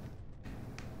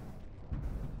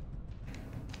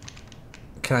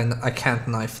can't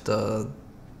knife the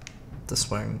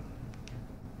swing.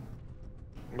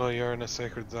 Well, you're in a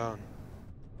sacred zone.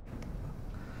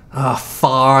 Ah,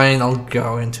 fine, I'll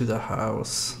go into the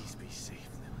house. Please be safe,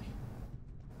 Lily.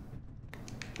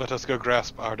 Let us go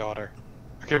grasp our daughter.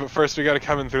 Okay, but first we gotta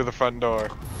come in through the front door.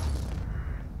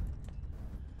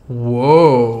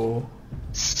 Whoa.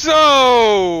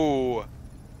 So!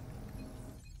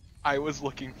 I was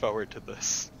looking forward to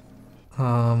this.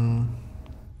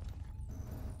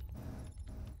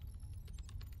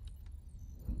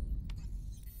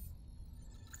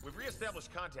 We've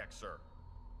reestablished contact, sir.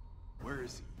 Where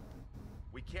is he?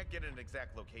 We can't get an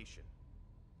exact location.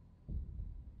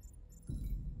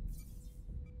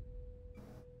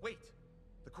 Wait!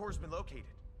 The core's been located.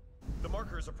 The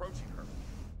marker is approaching her.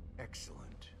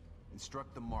 Excellent.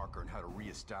 Instruct the marker on how to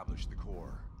re-establish the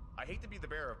core. I hate to be the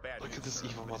bearer of bad Look news, at this sir,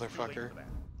 evil but it's too late motherfucker. for that.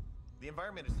 The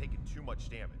environment has taken too much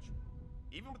damage.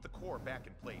 Even with the core back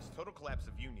in place, total collapse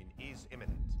of Union is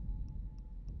imminent.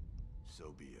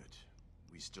 So be it.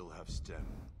 We still have STEM.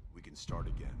 We can start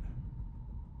again.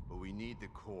 But we need the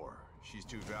core. She's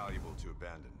too valuable to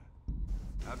abandon.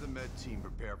 Have the med team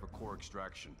prepare for core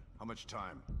extraction. How much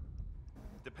time?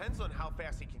 Depends on how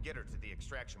fast he can get her to the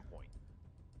extraction point.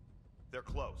 They're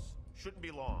close. Shouldn't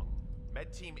be long.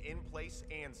 Med team in place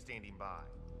and standing by.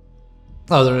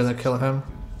 Oh, they're gonna kill him.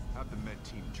 Have the med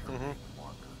team terminate the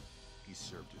marker. He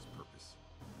served his purpose.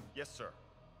 Yes, sir.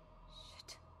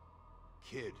 Shit.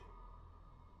 Kid,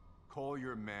 call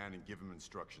your man and give him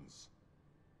instructions.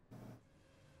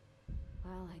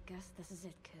 Well, I guess this is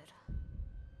it, kid.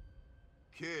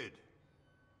 Kid,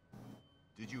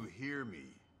 did you hear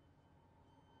me?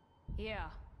 Yeah,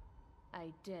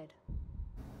 I did.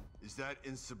 Is that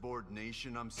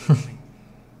insubordination I'm sensing?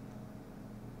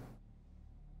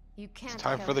 You can't It's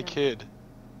time kill for the him. kid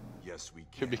Yes, we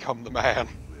to can. become the man.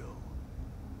 We will.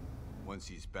 Once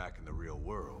he's back in the real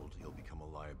world, he'll become a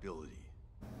liability.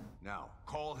 Now,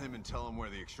 call him and tell him where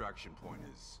the extraction point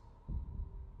is.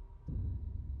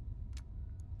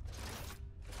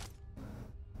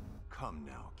 Come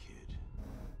now, kid.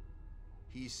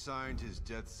 He signed his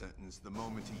death sentence the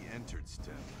moment he entered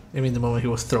STEM. I mean, the moment he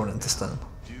was thrown into STEM.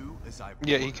 Do as I've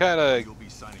Yeah, he ordered, kinda- You'll be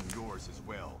signing yours as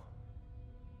well.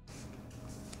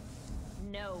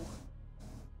 No.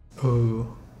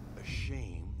 Ooh. A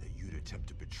shame that you'd attempt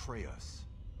to betray us.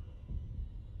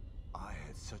 I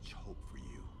had such hope for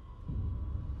you.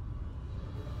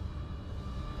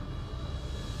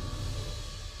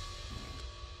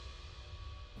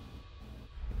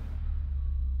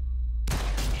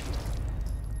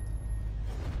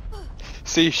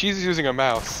 See, she's using a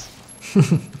mouse.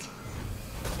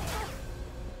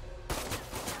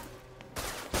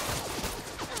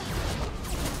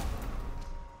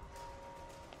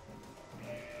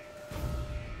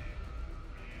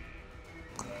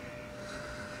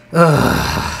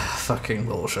 Fucking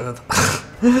bullshit.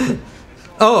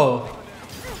 Oh!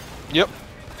 Yep.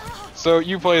 So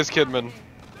you play as Kidman.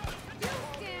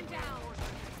 Stand down.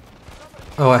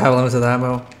 Oh, I have limited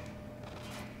ammo.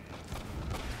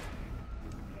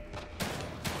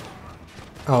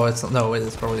 Oh, it's no, wait,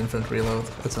 it's probably infinite reload.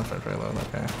 It's infinite reload,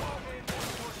 okay.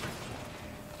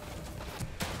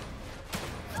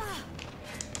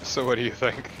 So what do you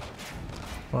think?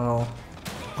 Well,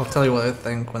 I'll tell you what I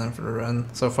think when I'm for the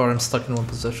run. So far, I'm stuck in one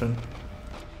position.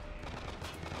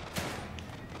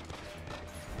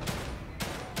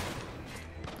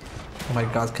 Oh my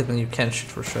god, Kidman, you can't shoot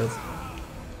for shit.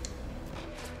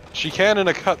 She can in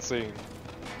a cutscene.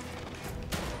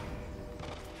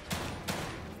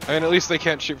 I mean, at least they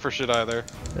can't shoot for shit either.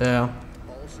 Yeah.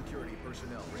 All security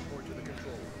personnel report to the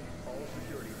control room. All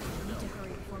security personnel. Need to hurry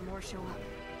before more show up.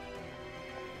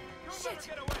 Shit!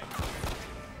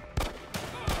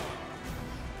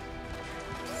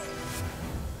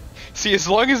 See, as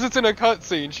long as it's in a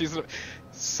cutscene, she's.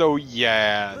 So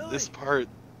yeah, this part.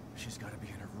 She's got to be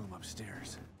in her room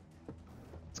upstairs.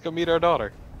 Let's go meet our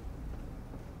daughter.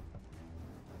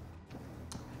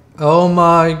 Oh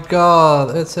my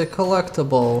god, it's a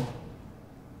collectible.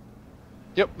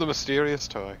 Yep, the mysterious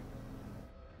toy.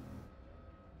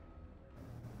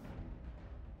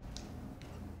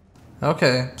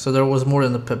 Okay, so there was more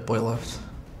than the Pip-Boy left.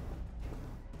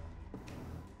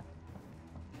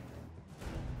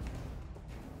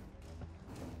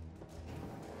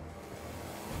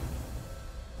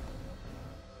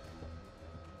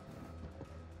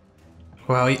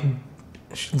 Wow,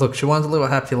 look, she wanted to live a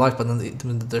happy life, but then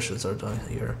the dishes are done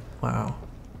here. Wow.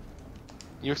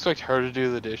 You expect her to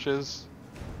do the dishes?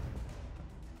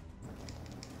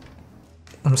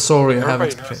 I'm sorry, I have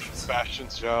Everybody knows it's expectations.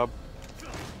 Sebastian's job.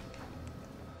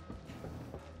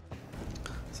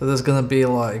 So there's gonna be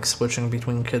like switching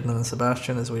between Kidman and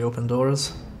Sebastian as we open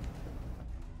doors.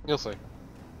 You'll see.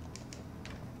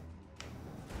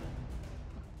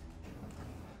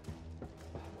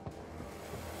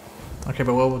 Okay,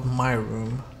 but what with my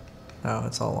room? No,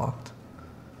 it's all locked.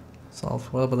 Solved.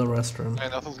 What about the restroom? Hey,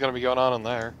 nothing's gonna be going on in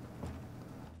there.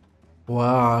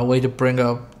 Wow, way to bring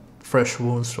up fresh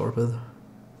wounds, Torpid.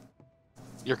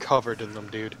 You're covered in them,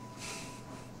 dude.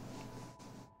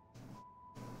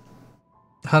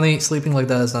 Honey, sleeping like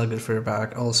that is not good for your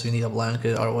back. Also, you need a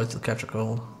blanket, otherwise you'll catch a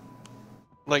cold.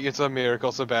 Like, it's a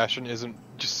miracle Sebastian isn't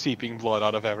just seeping blood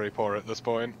out of every pore at this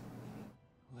point.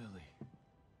 Lily.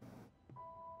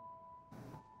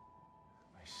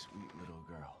 My sweet little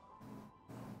girl.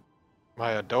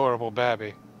 My adorable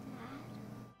babby.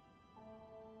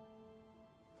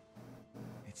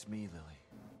 It's me, Lily.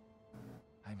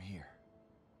 I'm here.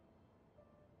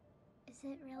 Is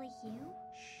it really you?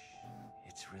 Shh.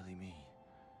 It's really me.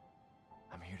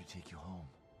 I'm here to take you home.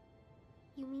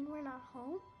 You mean we're not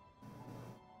home?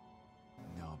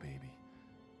 No, baby.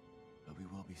 But we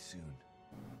will be soon.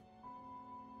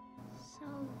 So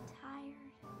tired.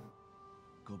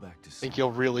 Go back to I sleep. think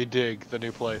you'll really dig the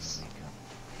new place.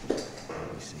 Wake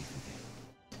up. Be safe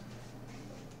again.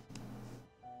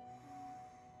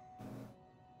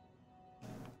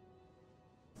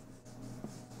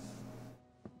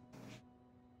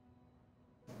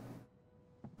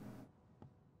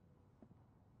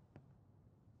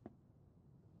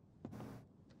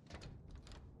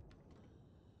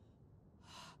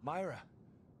 Myra.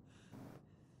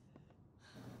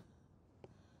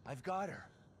 I've got her.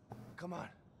 Come on.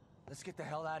 Let's get the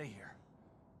hell out of here.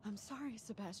 I'm sorry,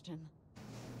 Sebastian.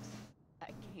 I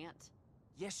can't.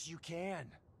 Yes, you can.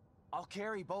 I'll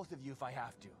carry both of you if I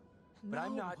have to. But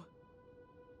I'm No. not...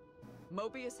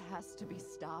 Mobius has to be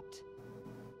stopped.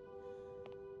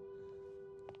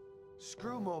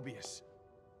 Screw Mobius.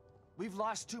 We've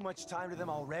lost too much time to them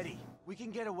already. We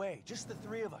can get away, just the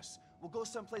three of us. We'll go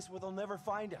someplace where they'll never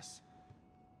find us.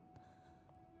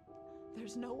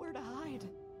 There's nowhere to hide.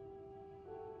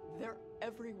 They're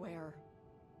everywhere.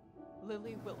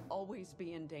 Lily will always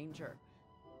be in danger,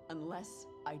 unless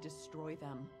I destroy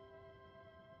them.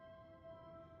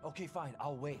 Okay, fine,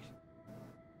 I'll wait.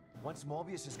 Once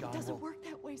Mobius is gone, It doesn't we'll... work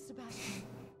that way, Sebastian.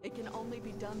 It can only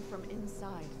be done from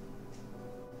inside.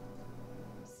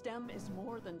 STEM is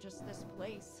more than just this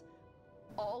place.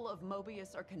 All of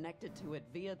Mobius are connected to it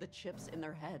via the chips in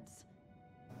their heads.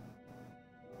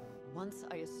 Once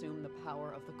I assume the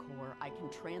power of the core, I can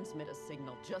transmit a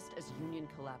signal just as Union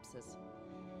collapses.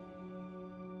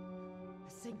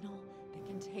 A signal that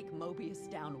can take Mobius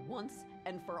down once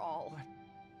and for all. But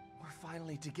we're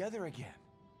finally together again.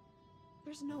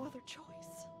 There's no other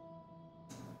choice.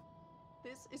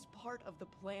 This is part of the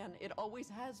plan. It always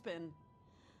has been.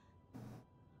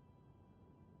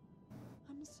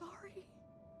 I'm sorry.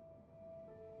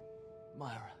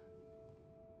 Myra.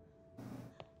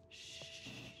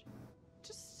 Shh.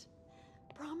 Just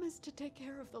promise to take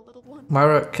care of the little one.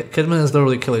 Myra, Kidman is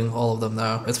literally killing all of them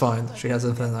now. It's fine. She has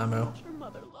infinite ammo. Her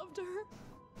mother loved her.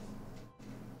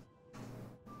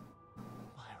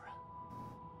 Myra.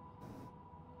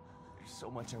 There's so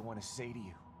much I want to say to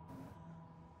you.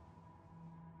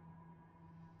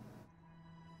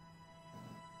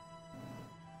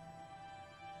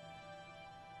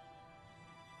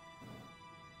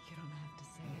 You don't have to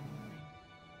say anything.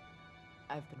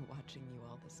 I've been watching you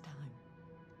all this time.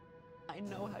 I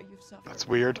know how you've suffered. That's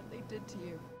weird. What they did to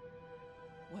you.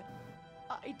 What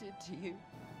I did to you.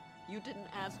 You didn't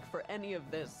ask for any of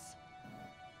this.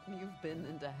 You've been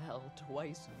into hell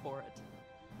twice for it.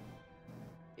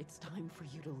 It's time for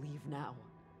you to leave now.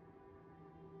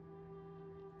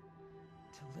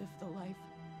 To live the life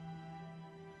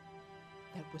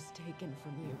that was taken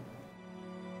from you.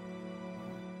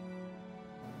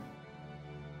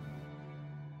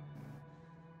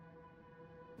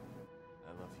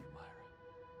 I love you, Myra.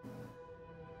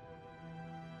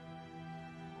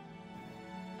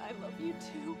 I love you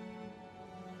too.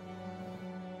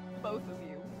 Both of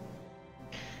you.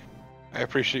 I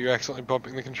appreciate you accidentally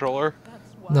bumping the controller.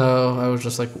 That's why No, I was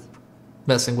just like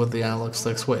messing with the analog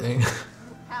sticks, waiting. you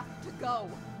have to go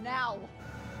now.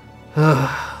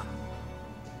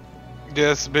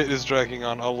 This bit is dragging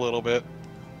on a little bit.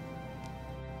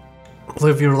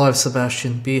 Live your life,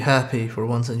 Sebastian. Be happy for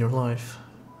once in your life.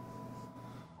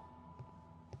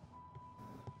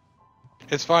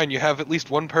 It's fine, you have at least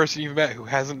one person you've met who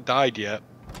hasn't died yet.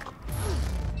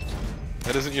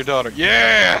 That isn't your daughter.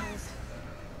 Yeah!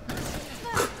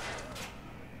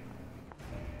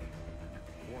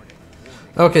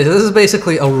 Okay, so this is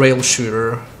basically a rail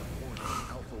shooter.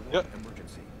 Yep.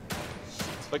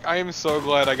 Like, I am so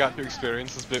glad I got to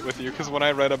experience this bit with you, because when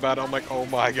I read about it, I'm like, oh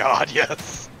my god,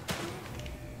 yes!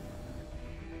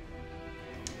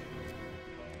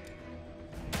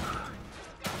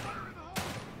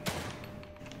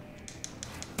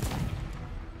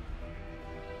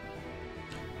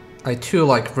 I too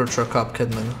like Virtual Cop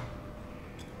Kidman.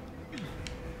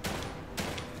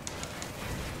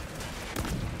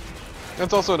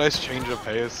 It's also a nice change of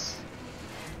pace.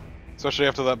 Especially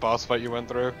after that boss fight you went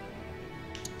through.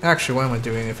 Actually, what am I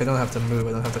doing? If I don't have to move,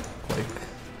 I don't have to, like...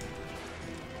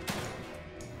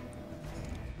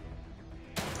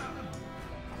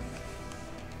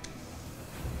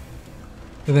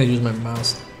 I'm gonna use my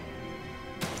mouse.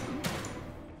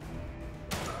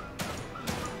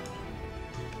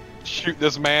 Shoot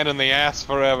this man in the ass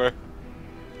forever.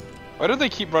 Why do they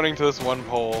keep running to this one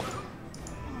pole?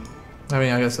 I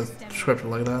mean, I guess it's scripted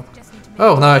like that.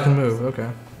 Oh, now I can move, okay.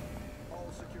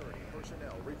 All security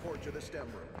personnel report to the STEM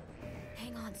room.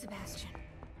 Hang on, Sebastian.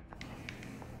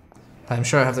 I'm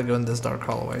sure I have to go in this dark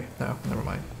hallway. No, never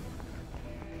mind.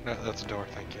 No, that's a door,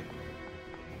 thank you.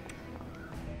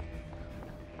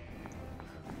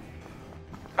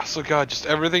 So god, just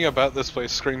everything about this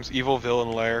place screams evil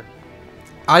villain lair.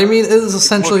 I mean, it is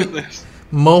essentially... Look at this.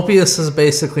 Mobius is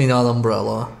basically not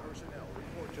Umbrella.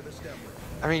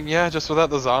 I mean, yeah, just without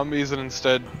the zombies and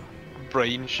instead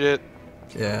brain shit.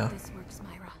 Yeah. This works,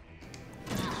 Myra.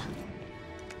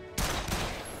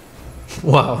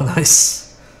 Wow,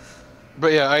 nice.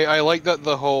 But yeah, I like that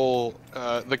the whole,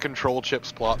 the control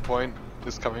chip's plot point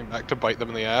is coming back to bite them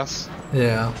in the ass.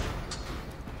 Yeah.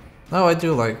 No, I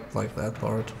do like that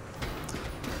part.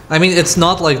 I mean, it's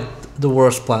not like the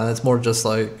worst plan, it's more just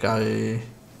like they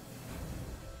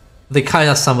kind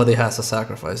of somebody has to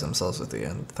sacrifice themselves at the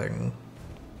end thing.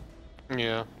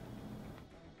 Yeah.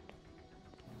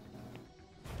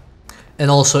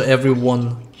 And also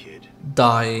everyone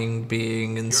dying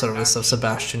being in service of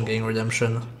Sebastian getting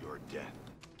redemption. Your death.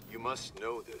 You must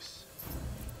know this.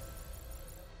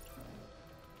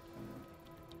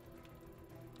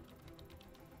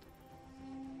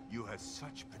 You had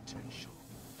such potential.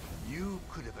 You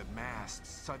could have amassed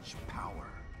such power.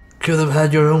 Could have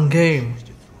had your own game. To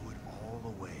throw it all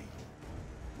away.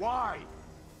 Why?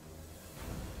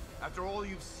 After all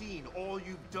you've seen, all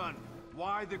you've done,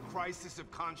 why the crisis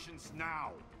of conscience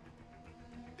now?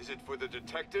 Is it for the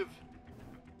detective?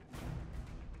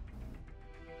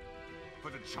 For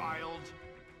the child?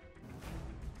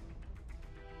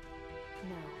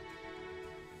 No.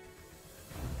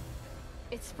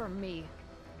 It's for me.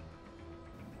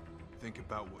 Think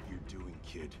about what you're doing,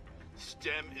 kid.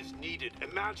 STEM is needed.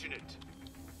 Imagine it.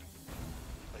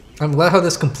 I'm glad how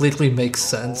this completely makes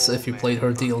sense if you played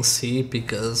her DLC,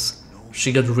 because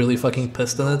she got really fucking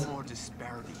pissed in it.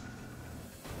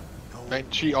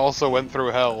 And she also went through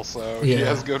hell, so she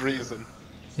has good reason.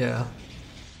 Yeah.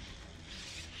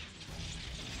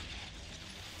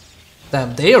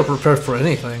 Damn, they are prepared for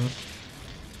anything.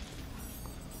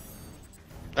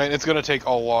 And it's gonna take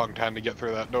a long time to get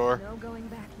through that door. No going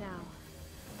back now.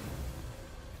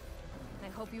 I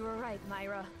hope you were right,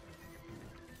 Myra.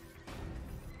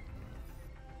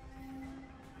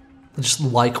 I just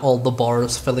like all the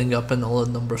bars filling up and all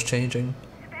the numbers changing.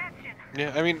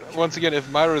 Yeah, I mean, once again, if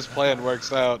Myra's plan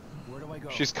works out,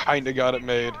 she's kinda got it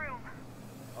made.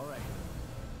 Alright.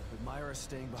 With Myra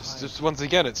staying behind. Just once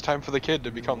again, it's time for the kid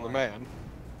to become the man.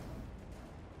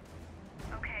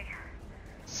 Okay.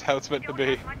 That's how it's meant to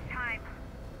be. Much time.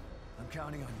 I'm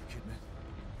counting on you, Kidman.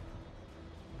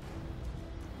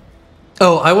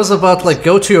 Oh, I was about to like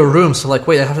go to your room, so like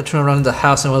wait, I have to turn around in the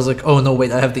house, and I was like, oh no,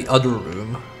 wait, I have the other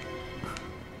room.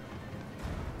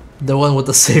 The one with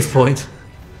the save point.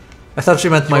 I thought she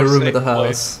meant my room at the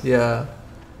house. Yeah.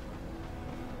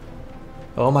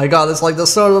 Oh my god, it's like the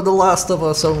start of The Last of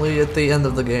Us, only at the end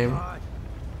of the game.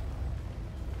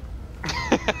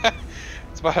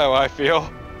 That's about how I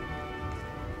feel.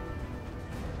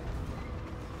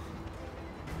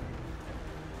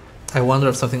 I wonder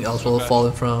if something else will fall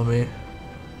in front of me.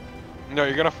 No,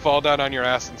 you're gonna fall down on your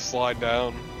ass and slide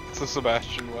down. It's the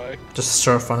Sebastian way. Just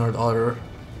surf on her daughter.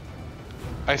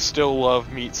 I still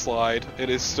love Meat Slide. It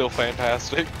is still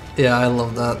fantastic. Yeah, I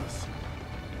love that.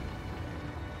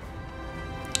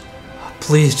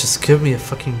 Please, just give me a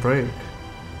fucking break.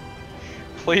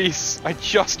 Please, I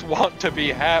just want to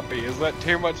be happy. Is that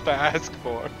too much to ask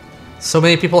for? So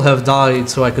many people have died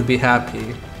so I could be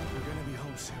happy.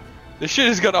 This shit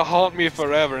is gonna haunt me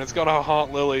forever, and it's gonna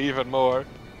haunt Lily even more.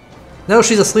 No,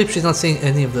 she's asleep, she's not seeing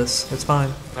any of this. It's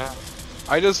fine.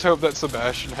 I just hope that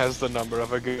Sebastian has the number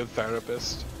of a good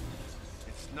therapist.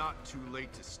 It's not too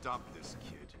late to stop this,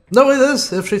 kid. No, it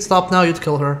is. If she'd stop now, you'd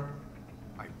kill her.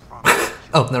 I promise.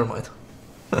 Oh, never mind.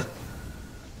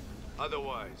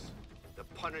 Otherwise, the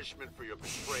punishment for your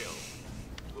betrayal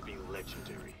will be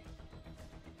legendary.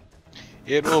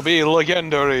 It will be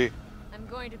legendary. I'm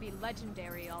going to be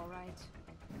legendary, all right.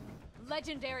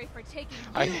 legendary for taking you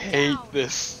I hate down.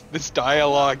 this. This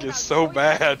dialogue is so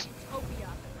bad. Utopia.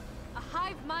 A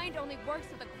hive mind only works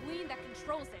with a queen that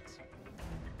controls it.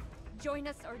 Join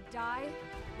us or die?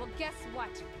 Well, guess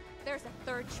what? There's a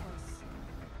third choice.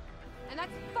 And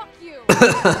that's fuck you!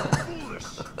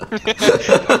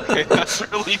 Okay, that's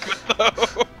really good though.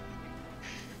 It's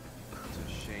a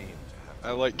shame to have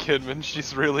I like Kidman,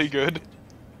 she's really good.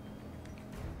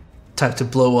 Time to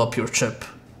blow up your chip.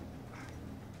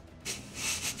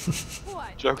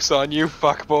 What? Joke's on you,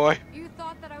 fuckboy. You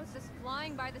thought that I was just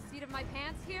flying by the seat of my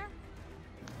pants here?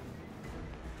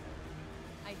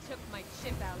 I took my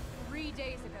chip out 3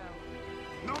 days ago.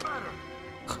 No matter.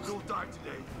 You'll die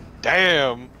today.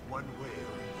 Damn. One way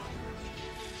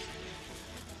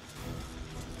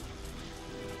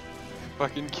or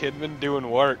Fucking Kidman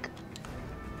doing work.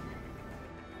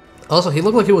 Also, he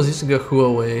looked like he was using a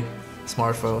Huawei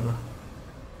smartphone.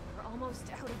 We're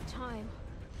almost out of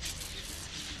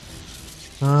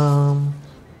time.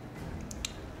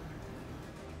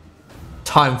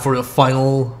 Time for the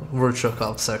final virtual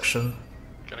cop section.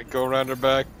 Gotta go around her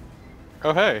back.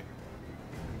 Oh hey.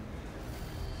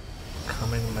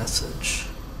 Incoming message.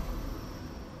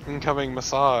 Incoming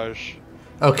massage.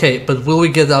 Okay, but will we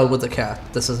get out with the cat?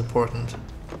 This is important.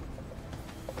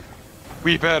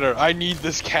 We better. I need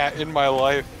this cat in my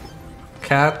life.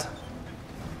 Cat?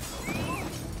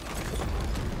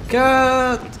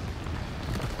 Cat!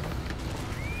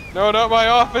 No, not my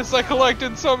office. I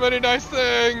collected so many nice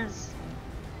things.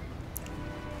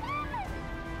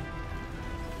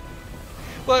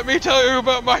 Let me tell you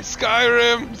about my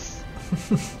Skyrims.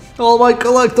 All my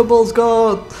collectibles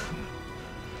gone!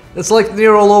 It's like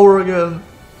Nier all over again.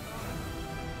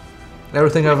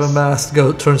 Everything I've amassed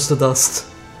turns to dust.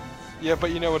 Yeah,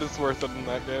 but you know what? It's worth it in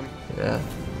that game. Yeah.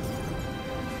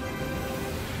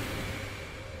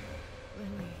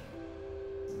 Lily.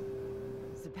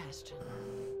 Sebastian.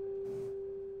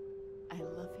 I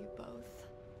love you both.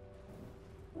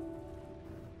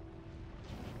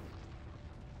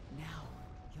 Now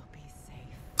you'll be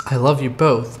safe. I love you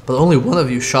both, but only one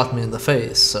of you shot me in the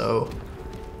face, so...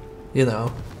 You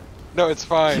know. No, it's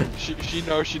fine. She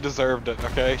knows she deserved it,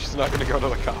 okay? She's not gonna go to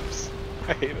the cops.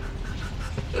 I hate it.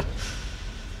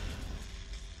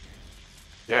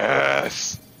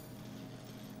 Yes!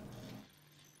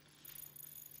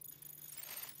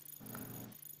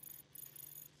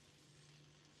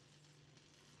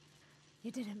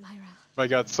 You did it, Myra. My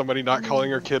god, somebody not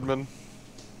calling her Kidman.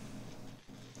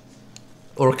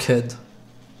 Or kid.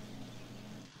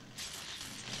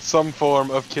 Some form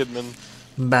of Kidman.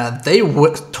 Man, they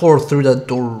tore through that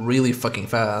door really fucking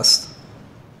fast.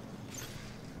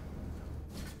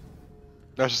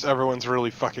 That's just everyone's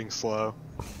really fucking slow.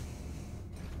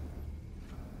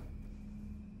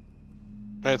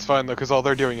 And it's fine though, because all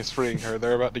they're doing is freeing her.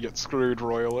 They're about to get screwed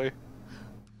royally.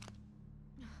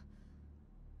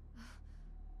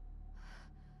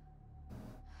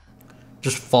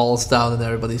 Just falls down and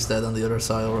everybody's dead on the other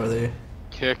side already.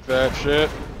 Kick that shit.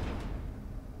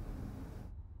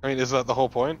 I mean, is that the whole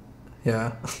point?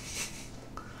 Yeah.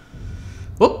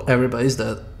 Whoop, everybody's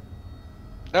dead.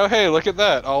 Oh hey, look at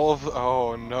that!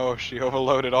 Oh no, she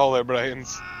overloaded all their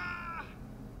brains.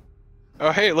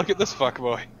 Oh hey, look at this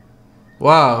fuckboy.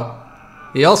 Wow.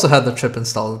 He also had the chip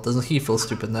installed. Doesn't he feel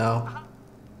stupid now?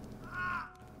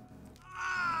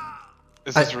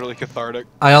 This is really cathartic.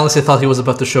 I honestly thought he was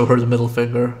about to show her the middle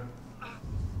finger.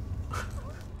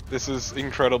 This is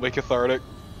incredibly cathartic.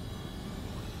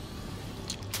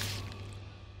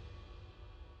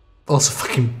 Also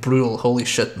fucking brutal. Holy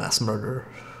shit, mass murder.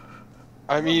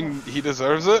 I mean, he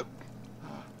deserves it.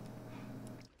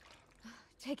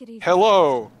 Take it easy.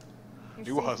 Hello, You're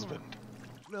new safe husband.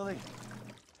 Lily.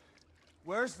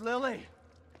 Where's Lily?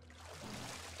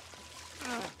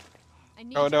 I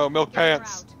need Oh you no, to milk get her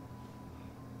pants. out.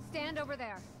 Stand over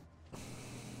there.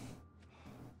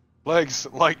 Legs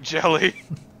like jelly.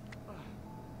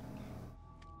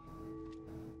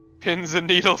 Pins and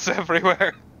needles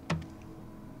everywhere.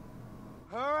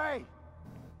 Hurry!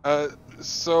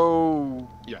 So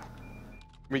yeah,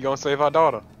 we gonna save our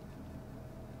daughter.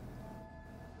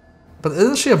 But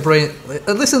isn't she a brain?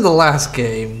 At least in the last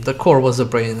game, the core was a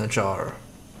brain in a jar.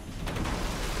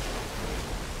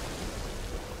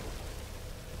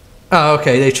 Oh,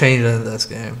 okay, they changed it in this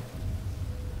game.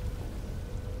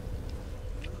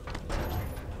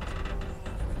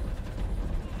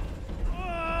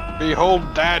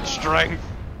 Behold dad strength.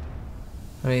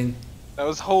 I mean, That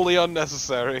was wholly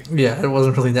unnecessary. yeah, it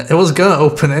wasn't really that. It was gonna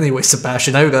open anyway,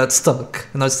 Sebastian. Now you got stuck,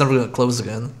 and now it's never gonna close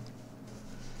again.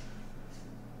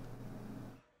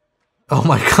 Oh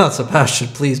my god, Sebastian,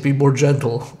 please be more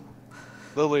gentle.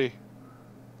 Lily,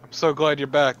 I'm So glad you're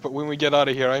back, but when we get out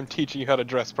of here, I'm teaching you how to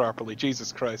dress properly.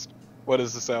 Jesus Christ. What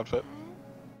is this outfit?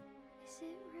 Is it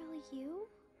really you?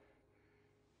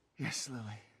 Yes,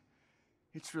 Lily.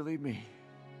 It's really me.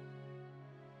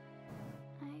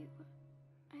 I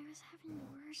was having the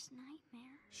worst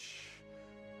nightmare. Shh.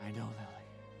 I know, Lily.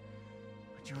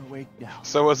 But you're awake now.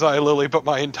 So was I, Lily, but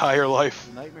my entire life.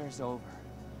 The nightmare's over.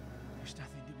 There's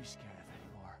nothing to be scared of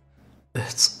anymore.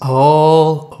 It's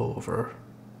all over.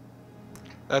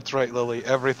 That's right, Lily.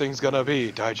 Everything's gonna be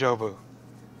Daijobu.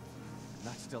 I'm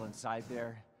not still inside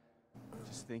there.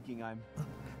 Just thinking I'm...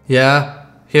 Yeah,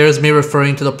 here's me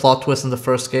referring to the plot twist in the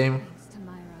first game. Thanks to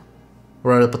Myra.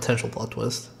 Or a potential plot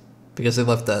twist. Because they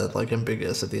left that like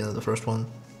ambiguous at the end of the first one.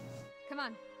 Come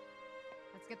on.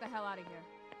 Let's get the hell out of here.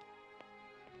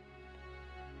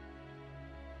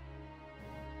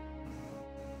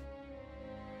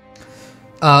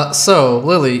 So,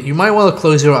 Lily, you might want to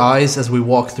close your eyes as we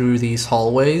walk through these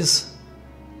hallways.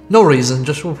 No reason,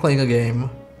 just we're playing a game.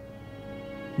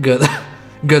 Good.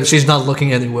 Good, she's not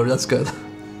looking anywhere, that's good.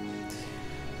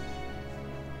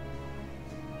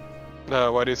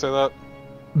 Why do you say that?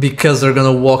 Because they're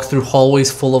gonna walk through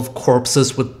hallways full of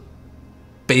corpses with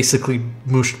basically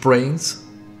mushed brains.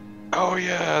 Oh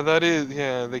yeah, that is...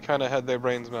 Yeah, they kind of had their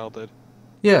brains melted.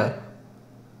 Yeah.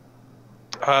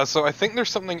 So I think there's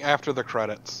something after the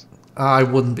credits. I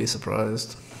wouldn't be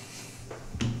surprised.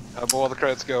 But while the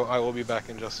credits go, I will be back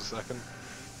in just a second.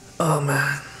 Oh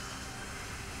man.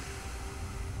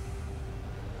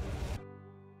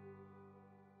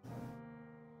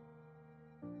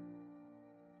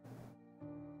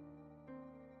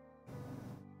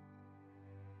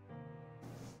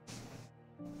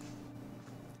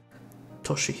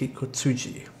 Toshihiko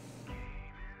Tsuji.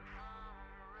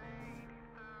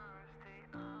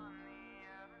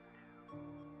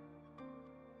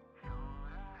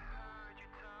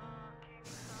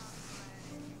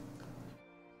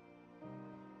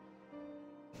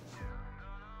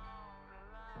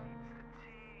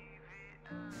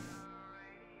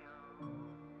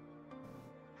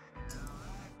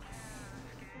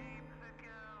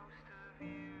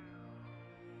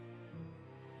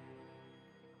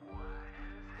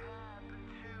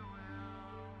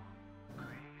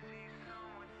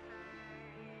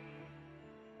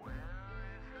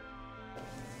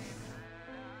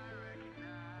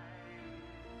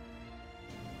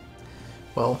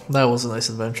 Well, that was a nice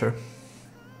adventure.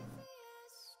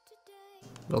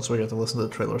 Also, we got to listen to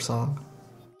the trailer song.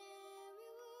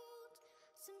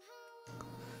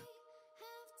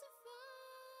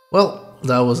 Well,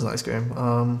 that was a nice game.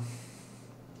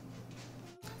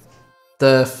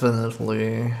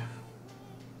 Definitely.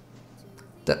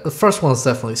 The first one's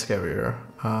definitely scarier.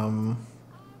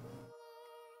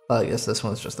 I guess this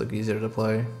one's just like easier to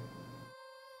play.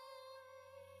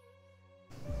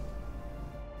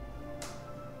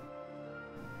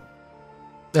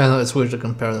 I know it's weird to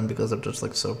compare them because they're just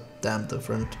like so damn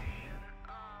different.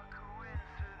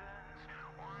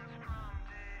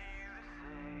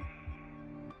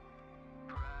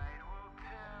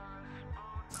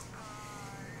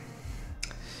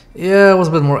 Yeah, it was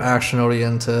a bit more action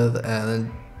oriented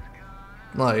and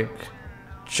like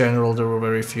general there were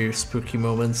very few spooky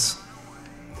moments.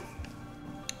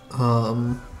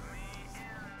 I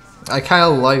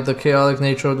kind of like the chaotic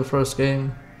nature of the first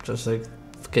game, just like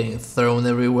getting thrown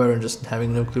everywhere and just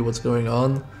having no clue what's going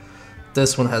on.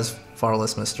 This one has far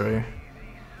less mystery.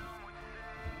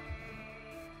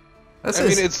 I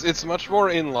mean, it's much more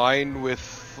in line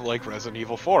with like Resident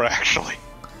Evil 4 actually.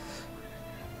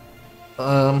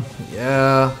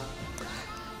 Yeah.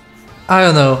 I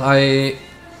don't know.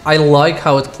 I like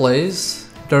how it plays.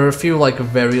 There are a few like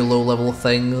very low level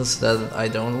things that I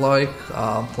don't like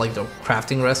the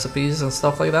crafting recipes and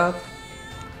stuff like that.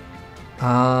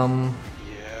 Yeah.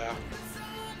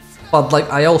 But like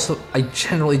I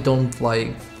generally don't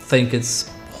like think it's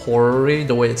horror-y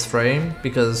the way it's framed,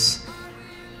 because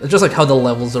it's just like how the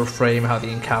levels are framed, how the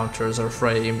encounters are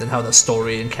framed, and how the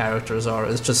story and characters are.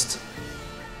 It's just,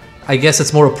 I guess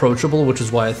it's more approachable, which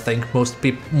is why I think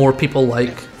more people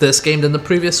like this game than the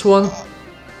previous one.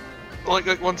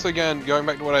 Like once again, going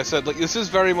back to what I said, like this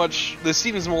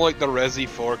seems more like the Resi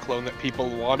 4 clone that people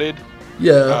wanted.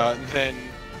 Yeah. Than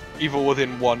Evil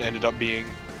Within 1 ended up being.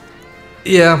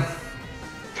 Yeah.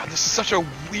 God, this is such a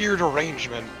weird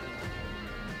arrangement.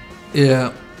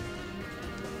 Yeah.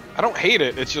 I don't hate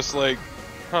it, it's just like,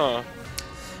 huh.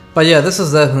 But yeah, this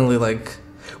is definitely like,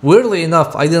 weirdly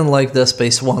enough, I didn't like Dead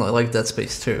Space 1, I like Dead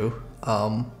Space 2.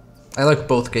 I like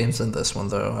both games in this one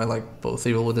though. I like both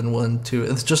Evil Within 1 and 2.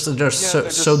 It's just they're so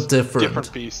different.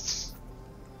 Different beasts.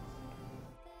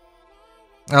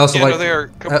 I also Yeah, like no, they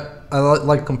are I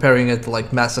like comparing it to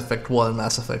like Mass Effect 1 and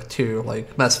Mass Effect 2.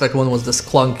 Like Mass Effect 1 was this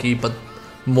clunky but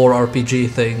more RPG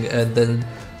thing, and then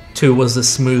 2 was this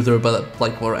smoother but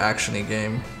like more actiony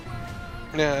game.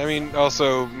 Yeah, I mean,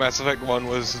 also Mass Effect 1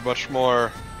 was much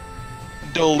more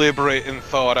deliberate and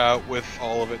thought out with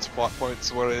all of its plot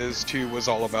points, whereas 2 was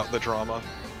all about the drama.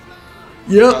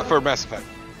 Yeah. For Mass Effect.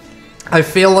 I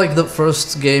feel like the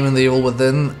first game in The Evil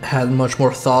Within had much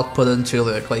more thought put into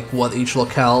like what each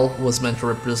locale was meant to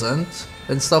represent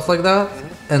and stuff like that.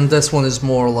 And this one is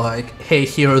more like, hey,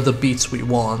 here are the beats we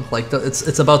want. Like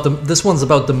it's about this one's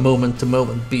about the moment to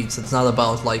moment beats. It's not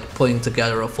about like putting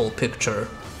together a full picture.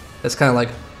 It's kind of like,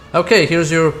 okay,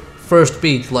 here's your first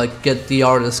beat, like get the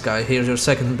artist guy. Here's your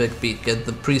second big beat, get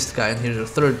the priest guy, and here's your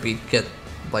third beat, get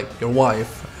like your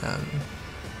wife. And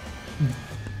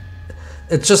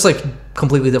it's just like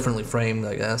completely differently framed,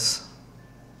 I guess.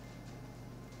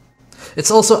 It's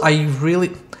also, I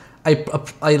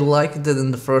liked that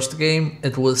in the first game,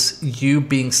 it was you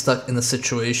being stuck in a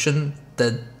situation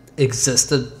that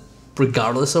existed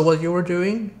regardless of what you were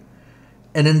doing.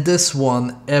 And in this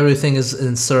one, everything is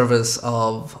in service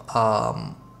of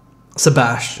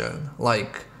Sebastian.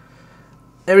 Like,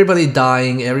 everybody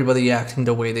dying, everybody acting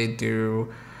the way they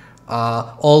do,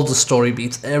 all the story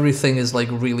beats, everything is like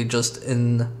really just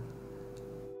in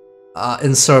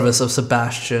service of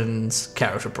Sebastian's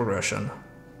character progression.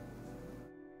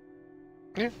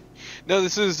 Yeah. No,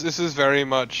 this is very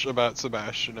much about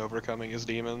Sebastian overcoming his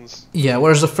demons. Yeah,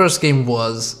 whereas the first game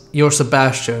was, you're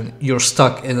Sebastian, you're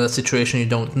stuck in a situation you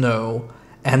don't know,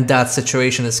 and that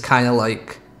situation is kind of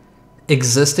like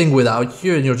existing without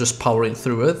you, and you're just powering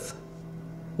through it.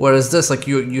 Whereas this, like,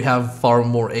 you have far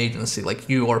more agency, like,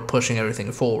 you are pushing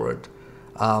everything forward.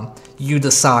 You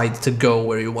decide to go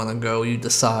where you want to go, you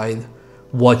decide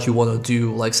what you want to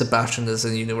do, like Sebastian is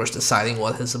in the universe deciding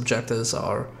what his objectives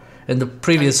are. In the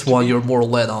previous one, you're more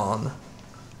led on.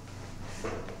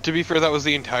 To be fair, that was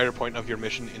the entire point of your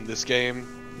mission in this game.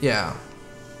 Yeah.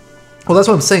 Well, that's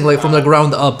what I'm saying, like, from the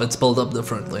ground up, it's built up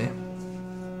differently.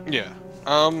 Yeah.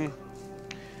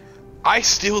 I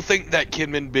still think that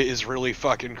Kidman bit is really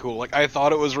fucking cool. Like, I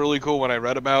thought it was really cool when I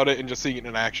read about it, and just seeing it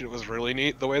in action, it was really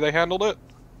neat, the way they handled it.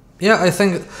 Yeah, I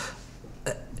think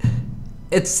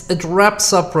it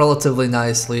wraps up relatively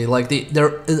nicely. Like, it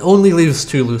only leaves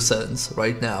 2 loose ends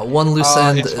right now. One loose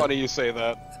end... It's funny you say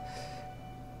that.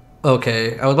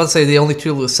 Okay, I was about to say the only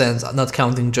 2 loose ends, not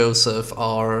counting Joseph,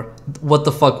 are what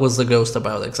the fuck was the ghost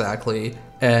about exactly,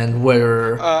 and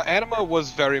where... Anima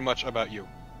was very much about you.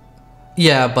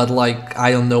 Yeah, but like,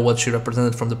 I don't know what she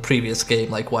represented from the previous game,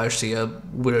 like why is she a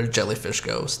weird jellyfish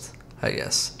ghost, I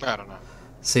guess. I don't know.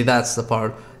 See, that's the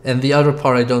part. And the other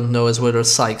part I don't know is whether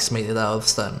Sykes made it out of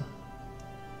STEM.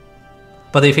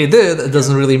 But if he did, it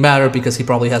doesn't really matter because he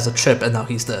probably has a chip and now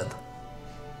he's dead.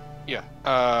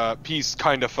 Yeah, he's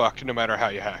kinda fucked no matter how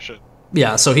you hash it.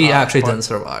 Yeah, so he actually didn't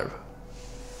survive.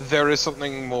 There is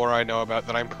something more I know about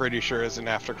that I'm pretty sure is an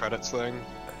after credits thing.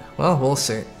 Well, we'll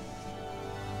see.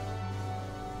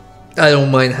 I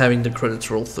don't mind having the credits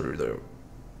roll through though.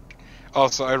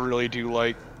 Also, I really do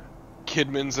like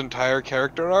Kidman's entire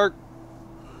character arc.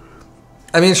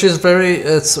 I mean, it's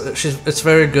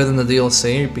very good in the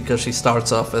DLC because she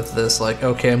starts off with this like,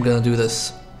 okay, I'm gonna do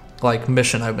this like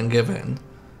mission I've been given,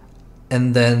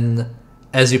 and then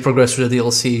as you progress through the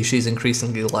DLC, she's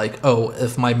increasingly like, oh,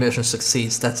 if my mission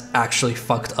succeeds, that's actually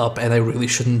fucked up, and I really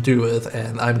shouldn't do it,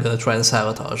 and I'm gonna try and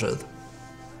sabotage it.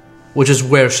 Which is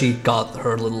where she got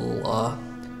her little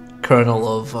kernel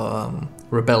of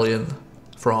rebellion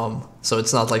from. So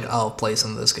it's not like out of place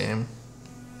in this game.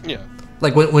 Yeah.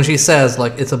 Like when she says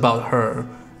like it's about her,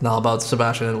 not about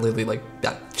Sebastian and Lily, like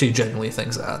yeah, she genuinely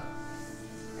thinks that.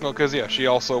 Well, because yeah, she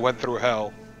also went through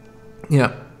hell.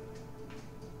 Yeah.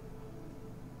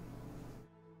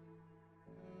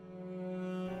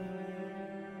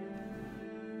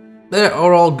 They're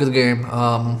all good game.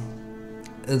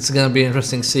 It's gonna be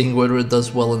interesting seeing whether it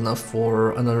does well enough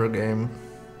for another game.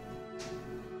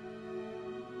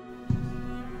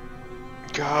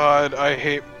 God, I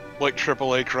hate like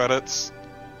AAA credits.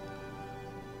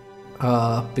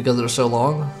 Because they're so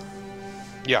long?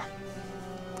 Yeah.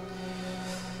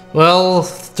 Well,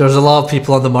 there's a lot of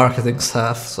people on the marketing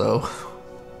staff, so...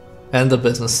 And the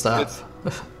business staff.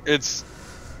 It's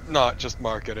not just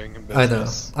marketing and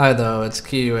business. I know, it's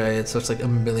QA, it's just like a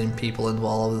million people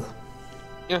involved.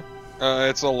 Yeah,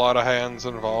 it's a lot of hands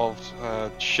involved,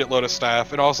 shitload of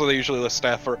staff, and also they usually list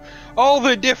staff for all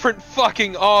the different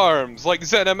fucking arms, like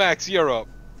ZeniMax Europe.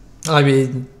 I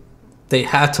mean, they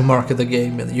had to market the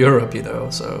game in Europe, you know,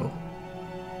 so...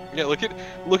 Yeah,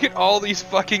 look at all these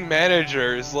fucking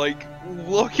managers, like,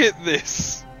 look at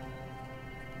this!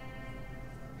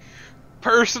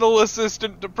 personal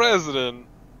assistant to president.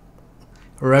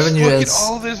 Revenue Just look and at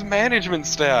all this management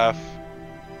staff.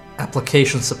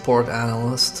 application support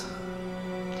analyst.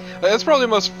 That's probably the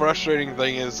most frustrating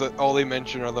thing is that all they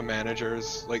mention are the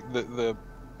managers, like the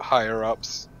higher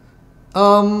ups.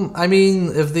 I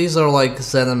mean, if these are like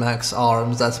ZeniMax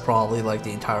arms, that's probably like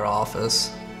the entire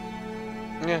office.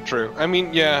 Yeah, true. I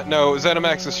mean, yeah, no,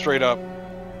 ZeniMax is straight up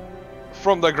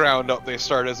from the ground up. They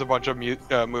start as a bunch of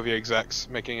movie execs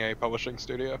making a publishing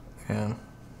studio. Yeah.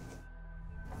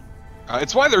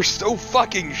 It's why they're so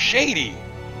fucking shady.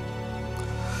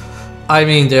 I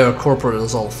mean, they're corporate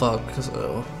as all fuck,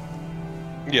 so...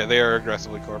 Yeah, they are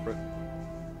aggressively corporate.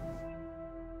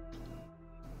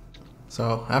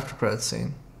 So, after credits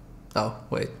scene. Oh,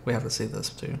 wait, we have to see this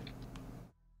too.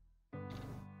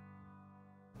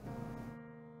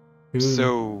 Ooh.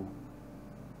 So...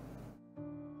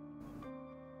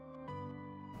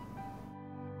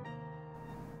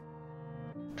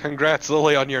 Congrats,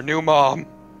 Lily, on your new mom.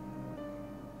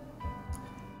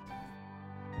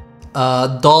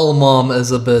 Doll mom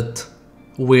is a bit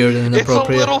weird and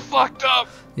inappropriate. It's a little fucked up!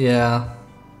 Yeah.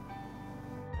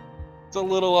 It's a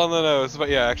little on the nose, but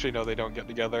yeah, actually, no, they don't get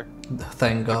together.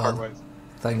 Thank They part God. ways.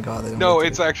 Thank God they don't No, get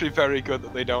it's actually very good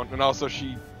that they don't, and also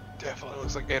she definitely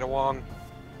looks like Ada Wong.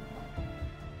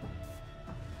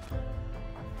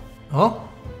 Oh?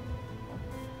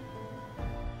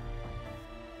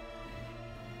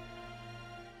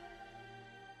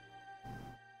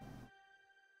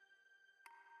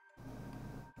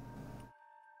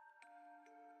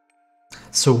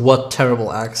 So what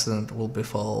terrible accident will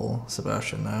befall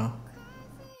Sebastian now?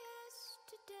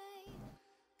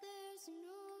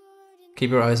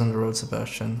 Keep your eyes on the road,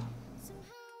 Sebastian.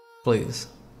 Please.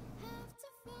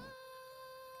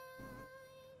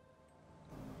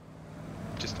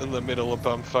 Just in the middle of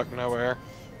bumfuck nowhere.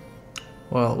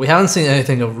 Well, we haven't seen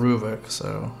anything of Ruvik,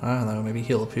 so I don't know, maybe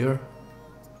he'll appear.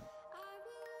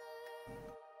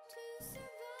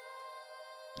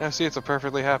 Now see, it's a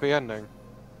perfectly happy ending.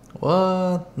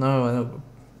 What? No, I don't.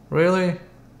 Really?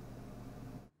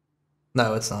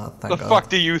 No, it's not, thank The God. fuck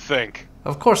do you think?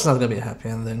 Of course it's not gonna be a happy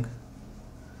ending.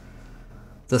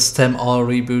 The STEM all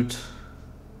reboot.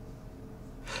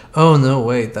 Oh no,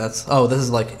 wait, that's... Oh, this is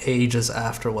like ages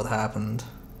after what happened.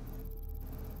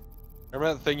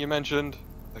 Remember that thing you mentioned?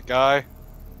 The guy?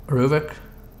 Ruvik?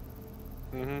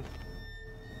 Mm-hmm.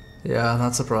 Yeah,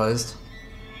 not surprised.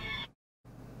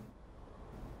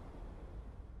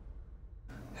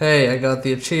 Hey, I got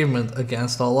the achievement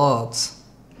against all odds.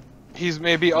 He's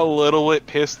maybe a little bit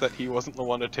pissed that he wasn't the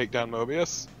one to take down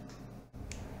Mobius.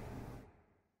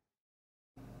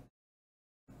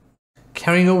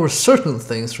 Carrying over certain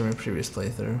things from your previous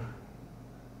playthrough.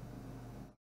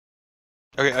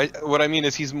 Okay, what I mean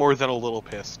is he's more than a little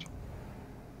pissed.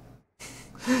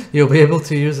 You'll be able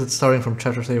to use it starting from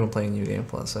chapter 3 when playing New Game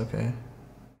Plus, okay.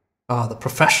 Ah, the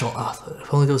professional. Ah,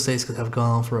 if only those days could have gone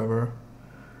on forever.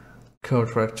 Code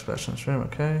correct special stream,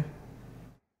 okay.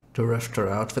 Director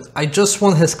outfit. I just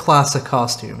want his classic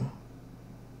costume.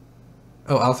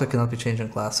 Oh, outfit cannot be changed in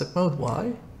classic mode?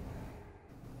 Why?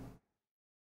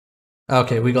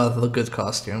 Okay, we got the good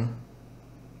costume.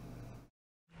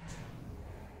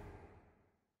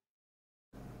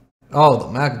 Oh,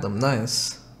 the Magnum,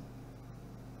 nice.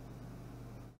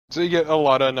 So you get a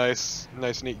lot of nice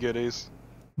neat goodies.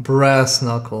 Brass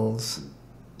knuckles.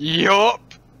 Yup!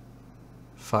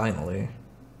 Finally.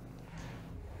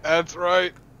 That's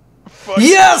right. Fuck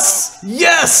Yes!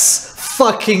 Yes!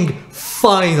 Fucking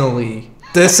finally!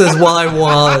 This is what I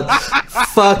want.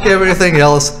 Fuck everything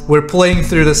else. We're playing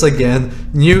through this again.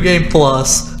 New Game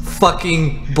Plus.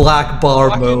 Fucking black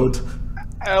bar mode.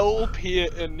 LP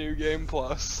it in New Game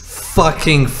Plus.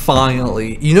 Fucking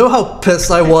finally. You know how pissed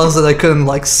I was that I couldn't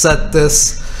like set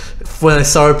this when I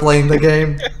started playing the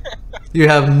game? You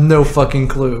have no fucking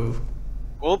clue.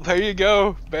 Well, there you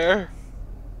go, Bear.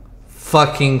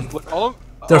 Fucking... Look, They're all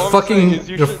I'm fucking... saying is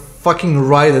You're fucking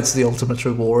right, it's the ultimate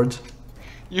reward.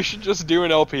 You should just do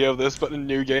an LP of this, but in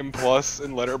New Game Plus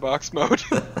in letterbox mode.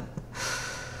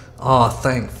 Aw,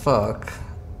 thank fuck.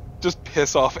 Just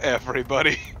piss off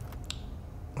everybody.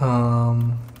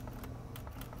 But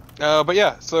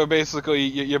yeah, so basically,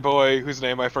 your boy, whose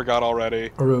name I forgot already.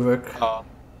 Ruvik.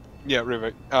 Yeah,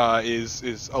 Ruvik,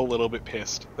 is a little bit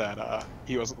pissed that,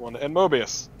 he wasn't the one to end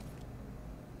Mobius.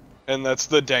 And that's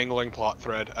the dangling plot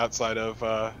thread outside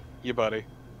of, your buddy.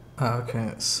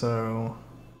 Okay, so...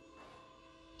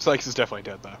 Sykes is definitely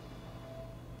dead, though.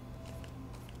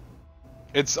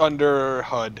 It's under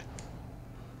HUD.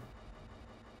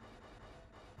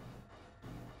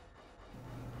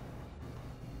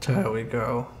 There we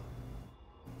go.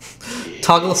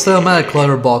 Toggle cinematic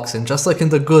letterboxing, just like in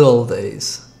the good old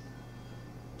days.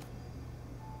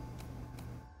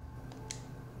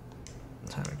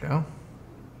 There we go.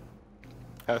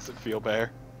 How does it feel,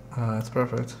 Bear? It's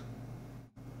perfect.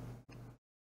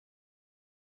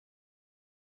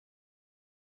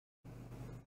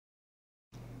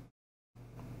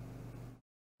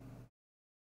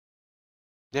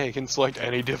 Yeah, you can select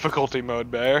any difficulty mode,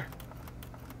 Bear.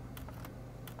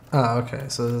 Oh, okay,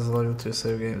 so this is like the 2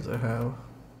 save games I have.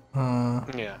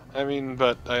 Yeah, I mean,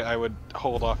 but I would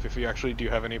hold off if you actually do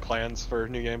have any plans for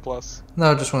New Game Plus.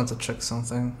 No, I just wanted to check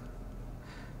something.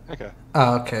 Okay.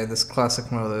 Oh, okay, this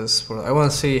classic mode is for... I want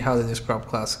to see how they describe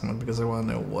classic mode because I want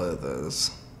to know what it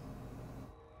is.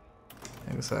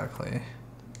 Exactly.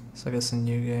 So I guess a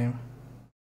new game.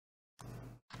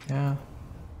 Yeah.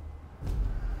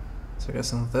 So I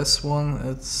guess in this one,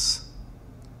 it's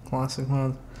classic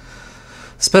mode.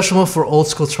 Special mode for old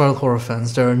school trial horror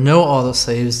fans. There are no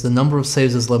autosaves, the number of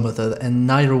saves is limited, and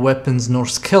neither weapons nor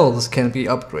skills can be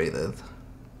upgraded.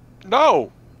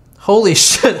 No! Holy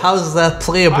shit, how is that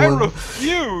playable? I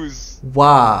refuse!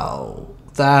 Wow.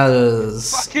 That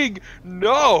is... Fucking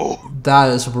no! That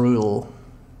is brutal.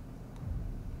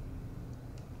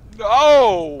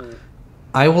 No!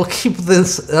 I will keep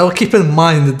in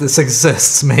mind that this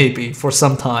exists, maybe, for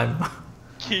some time.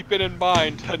 Keep it in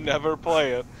mind to never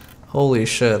play it. Holy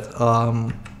shit.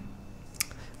 Well,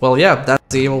 yeah,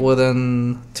 that's Evil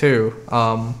Within 2.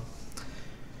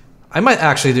 I might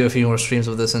actually do a few more streams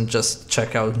of this and just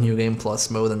check out New Game Plus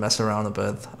mode and mess around a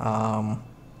bit.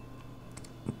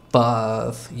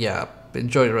 But, yeah,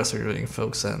 enjoy the rest of your evening,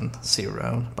 folks, and see you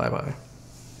around. Bye-bye.